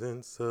rains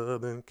in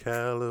Southern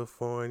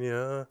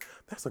California.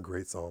 That's a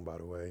great song, by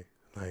the way.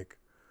 Like,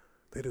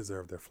 they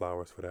deserve their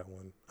flowers for that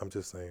one. I'm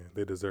just saying,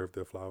 they deserve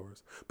their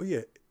flowers. But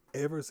yeah,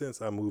 ever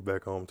since I moved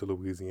back home to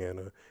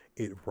Louisiana,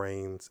 it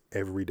rains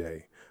every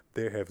day.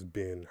 There has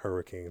been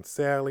Hurricane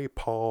Sally,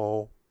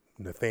 Paul,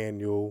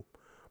 Nathaniel,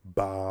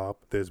 Bob.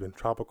 There's been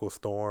tropical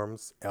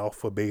storms,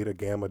 Alpha, Beta,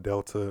 Gamma,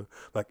 Delta.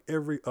 Like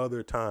every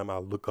other time I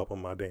look up on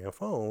my damn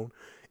phone,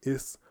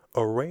 it's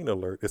a rain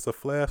alert. It's a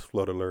flash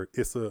flood alert.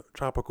 It's a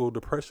tropical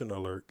depression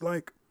alert.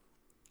 Like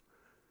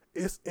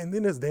and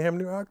then it's damn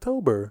near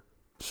October.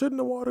 Shouldn't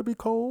the water be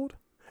cold?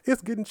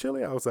 It's getting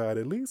chilly outside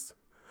at least.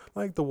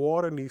 Like the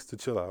water needs to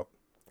chill out.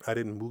 I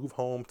didn't move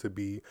home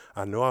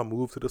I know I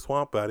moved to the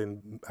swamp, but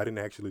I didn't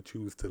actually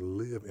choose to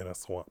live in a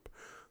swamp.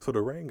 So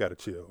the rain got to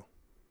chill.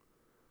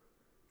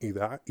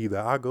 Either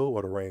I go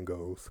or the rain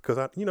goes. Because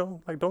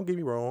don't get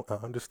me wrong. I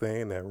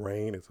understand that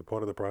rain is a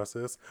part of the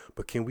process.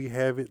 But can we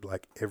have it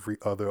like every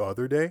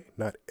other day?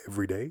 Not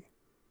every day.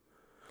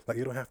 Like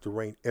you don't have to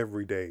rain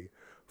every day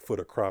for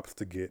the crops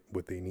to get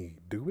what they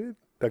need. Do it?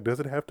 Like, does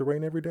it have to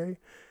rain every day?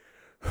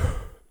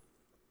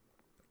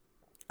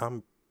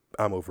 I'm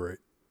over it.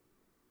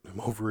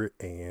 I'm over it,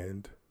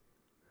 and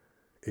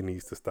it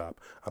needs to stop.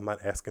 I'm not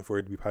asking for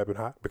it to be piping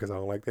hot because I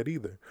don't like that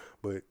either.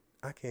 But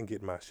I can't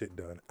get my shit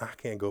done. I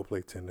can't go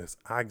play tennis.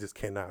 I just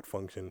cannot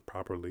function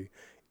properly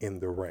in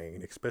the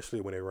rain,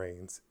 especially when it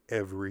rains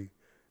every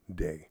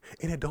day.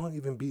 And it don't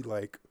even be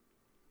like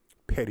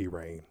petty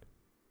rain.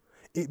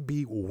 It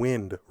be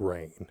wind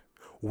rain.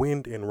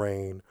 Wind and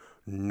rain,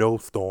 no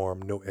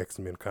storm, no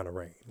X-Men kind of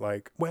rain.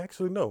 Like, well,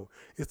 actually, no.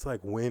 It's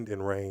like wind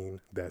and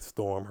rain that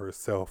Storm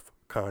herself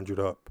conjured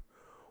up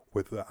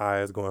with the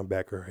eyes going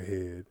back of her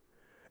head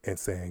and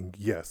saying,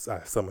 yes,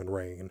 I summon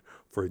rain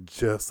for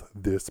just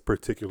this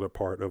particular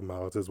part of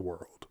Miles's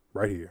world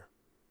right here,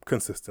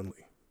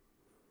 consistently.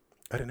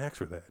 I didn't ask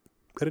for that.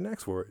 I didn't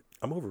ask for it.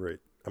 I'm over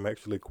it. I'm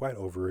actually quite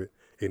over it.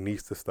 It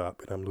needs to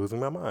stop, and I'm losing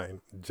my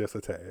mind just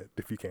a tad,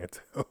 if you can't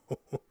tell.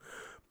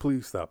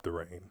 Please stop the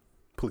rain.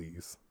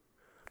 Please.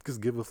 Just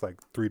give us like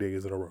 3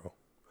 days in a row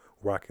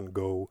where I can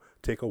go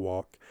take a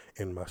walk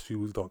and my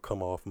shoes don't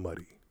come off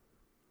muddy.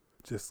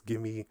 Just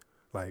give me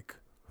like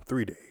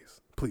 3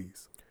 days,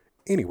 please.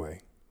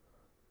 Anyway,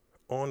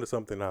 on to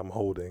something I'm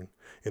holding.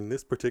 In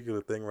this particular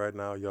thing right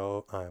now,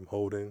 y'all, I am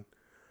holding,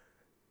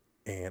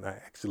 and I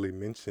actually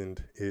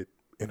mentioned it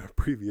in a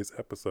previous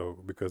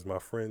episode because my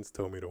friends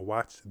told me to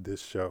watch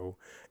this show,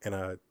 and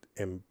I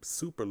am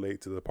super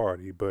late to the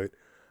party, but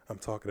I'm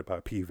talking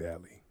about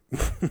P-Valley.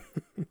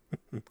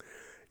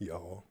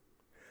 Y'all,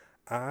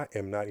 I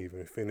am not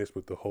even finished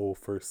with the whole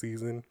first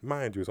season.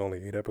 Mind you, it's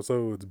only 8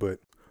 episodes, but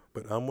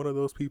I'm one of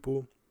those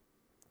people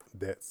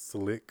that's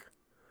slick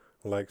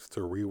likes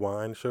to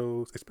rewind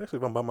shows, especially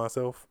if I'm by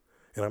myself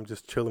and I'm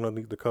just chilling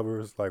underneath the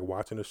covers, like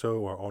watching a show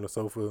or on the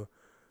sofa.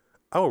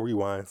 I'll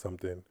rewind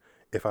something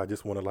if I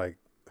just want to like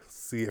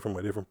see it from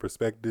a different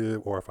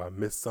perspective, or if I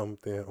miss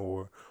something,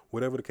 or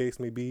whatever the case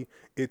may be.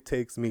 It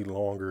takes me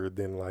longer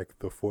than like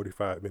the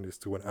 45 minutes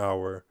to an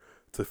hour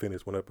to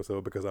finish one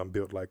episode because I'm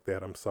built like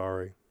that. I'm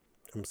sorry.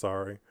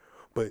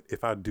 But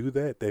if I do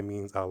that, that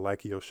means I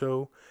like your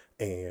show.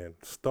 And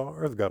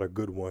Starz got a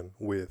good one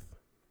with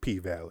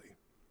P-Valley.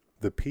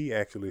 The P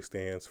actually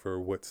stands for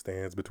what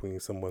stands between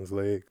someone's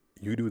leg.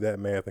 You do that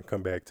math and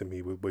come back to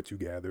me with what you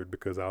gathered,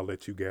 because I'll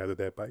let you gather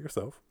that by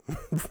yourself.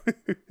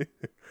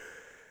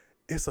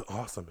 It's an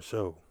awesome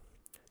show.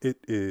 It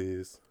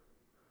is,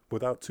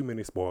 without too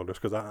many spoilers,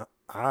 because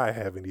I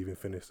haven't even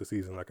finished the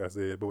season, like I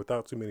said, but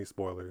without too many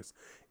spoilers,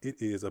 it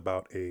is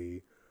about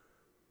a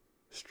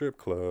strip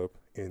club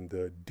in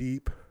the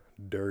deep,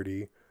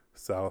 dirty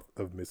south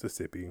of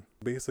Mississippi.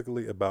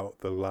 Basically about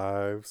the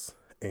lives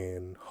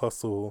and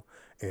hustle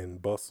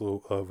and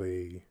bustle of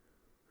a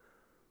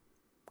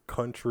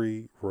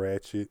country,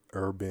 ratchet,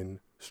 urban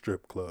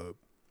strip club.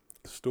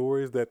 The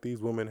stories that these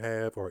women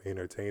have are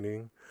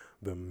entertaining.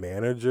 The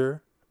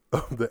manager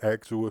of the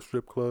actual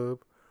strip club,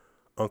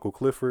 Uncle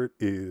Clifford,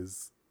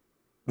 is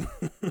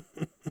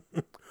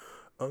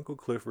Uncle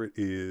Clifford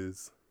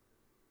is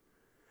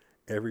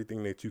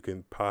everything that you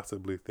can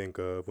possibly think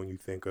of when you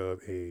think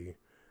of a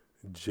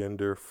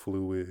gender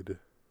fluid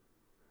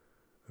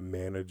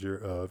manager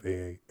of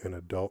an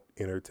adult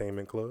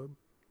entertainment club.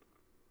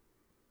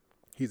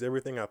 He's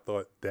everything I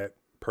thought that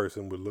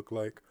person would look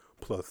like,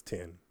 plus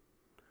 10.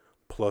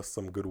 Plus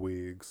some good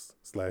wigs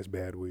 /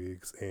 bad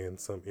wigs and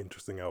some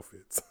interesting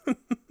outfits.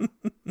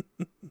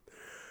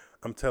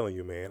 I'm telling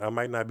you, man, I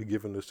might not be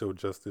giving the show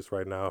justice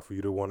right now for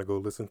you to want to go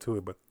listen to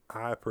it, but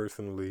I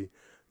personally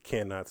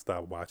cannot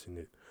stop watching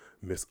it.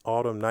 Miss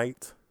Autumn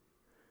Night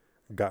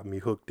got me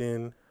hooked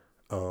in,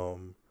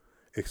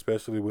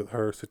 especially with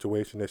her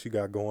situation that she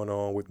got going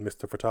on with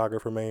Mr.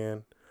 Photographer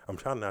Man. I'm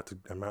trying not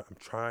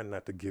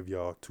to give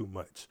y'all too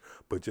much,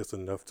 but just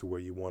enough to where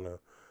you want to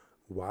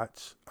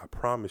watch. I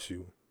promise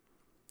you,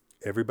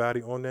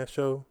 everybody on that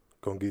show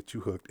gonna get you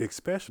hooked,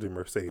 especially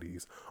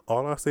Mercedes.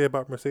 All I say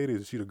about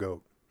Mercedes is she the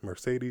GOAT.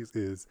 Mercedes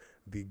is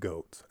the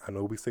GOAT. I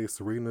know we say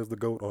Serena's the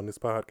GOAT on this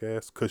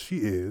podcast, because she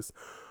is.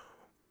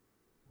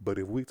 But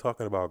if we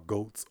talking about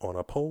GOATs on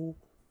a pole,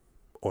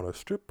 on a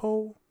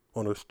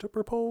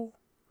stripper pole,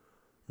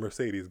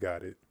 Mercedes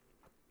got it.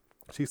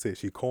 She said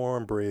she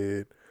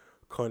cornbread,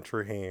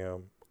 country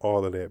ham,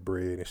 all of that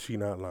bread, and she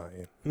not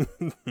lying.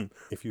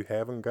 If you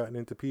haven't gotten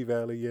into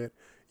P-Valley yet,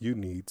 you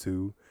need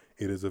to.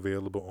 It is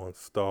available on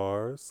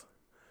Starz.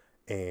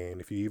 And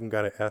if you even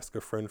got to ask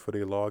a friend for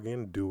their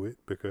login, do it,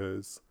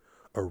 because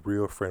a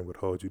real friend would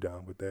hold you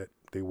down with that.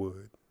 They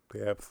would.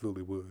 They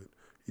absolutely would.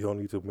 You don't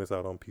need to miss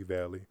out on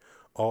P-Valley.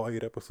 All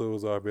 8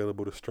 episodes are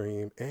available to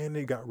stream, and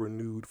they got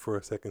renewed for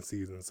a second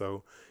season.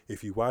 So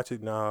if you watch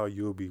it now,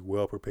 you'll be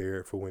well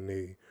prepared for when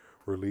they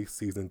release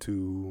season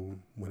 2,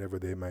 whenever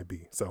they might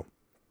be. So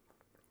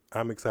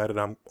I'm excited.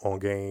 I'm on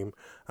game.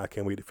 I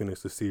can't wait to finish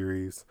the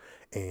series,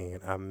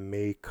 and I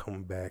may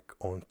come back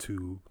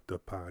onto the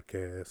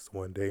podcast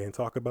one day and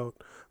talk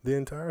about the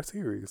entire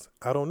series.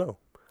 I don't know.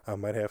 I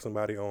might have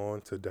somebody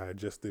on to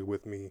digest it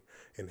with me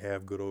and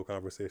have good old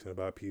conversation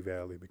about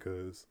P-Valley,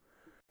 because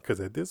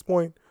at this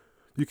point,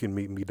 you can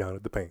meet me down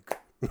at the Pink.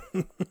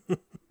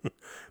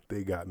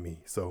 They got me.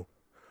 So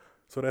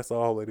that's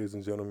all, ladies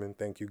and gentlemen.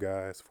 Thank you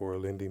guys for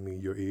lending me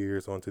your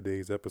ears on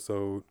today's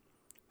episode.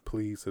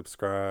 Please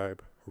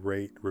subscribe,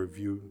 rate,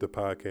 review the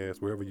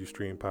podcast wherever you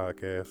stream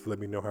podcasts. Let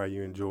me know how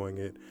you're enjoying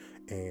it,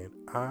 and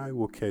I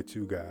will catch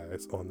you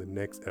guys on the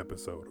next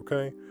episode,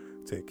 okay?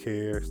 Take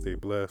care, stay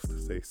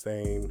blessed, stay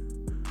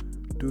sane,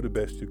 do the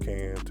best you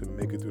can to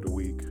make it through the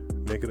week,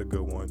 make it a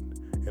good one,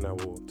 and I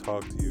will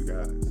talk to you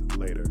guys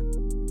later.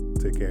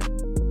 Take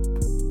care.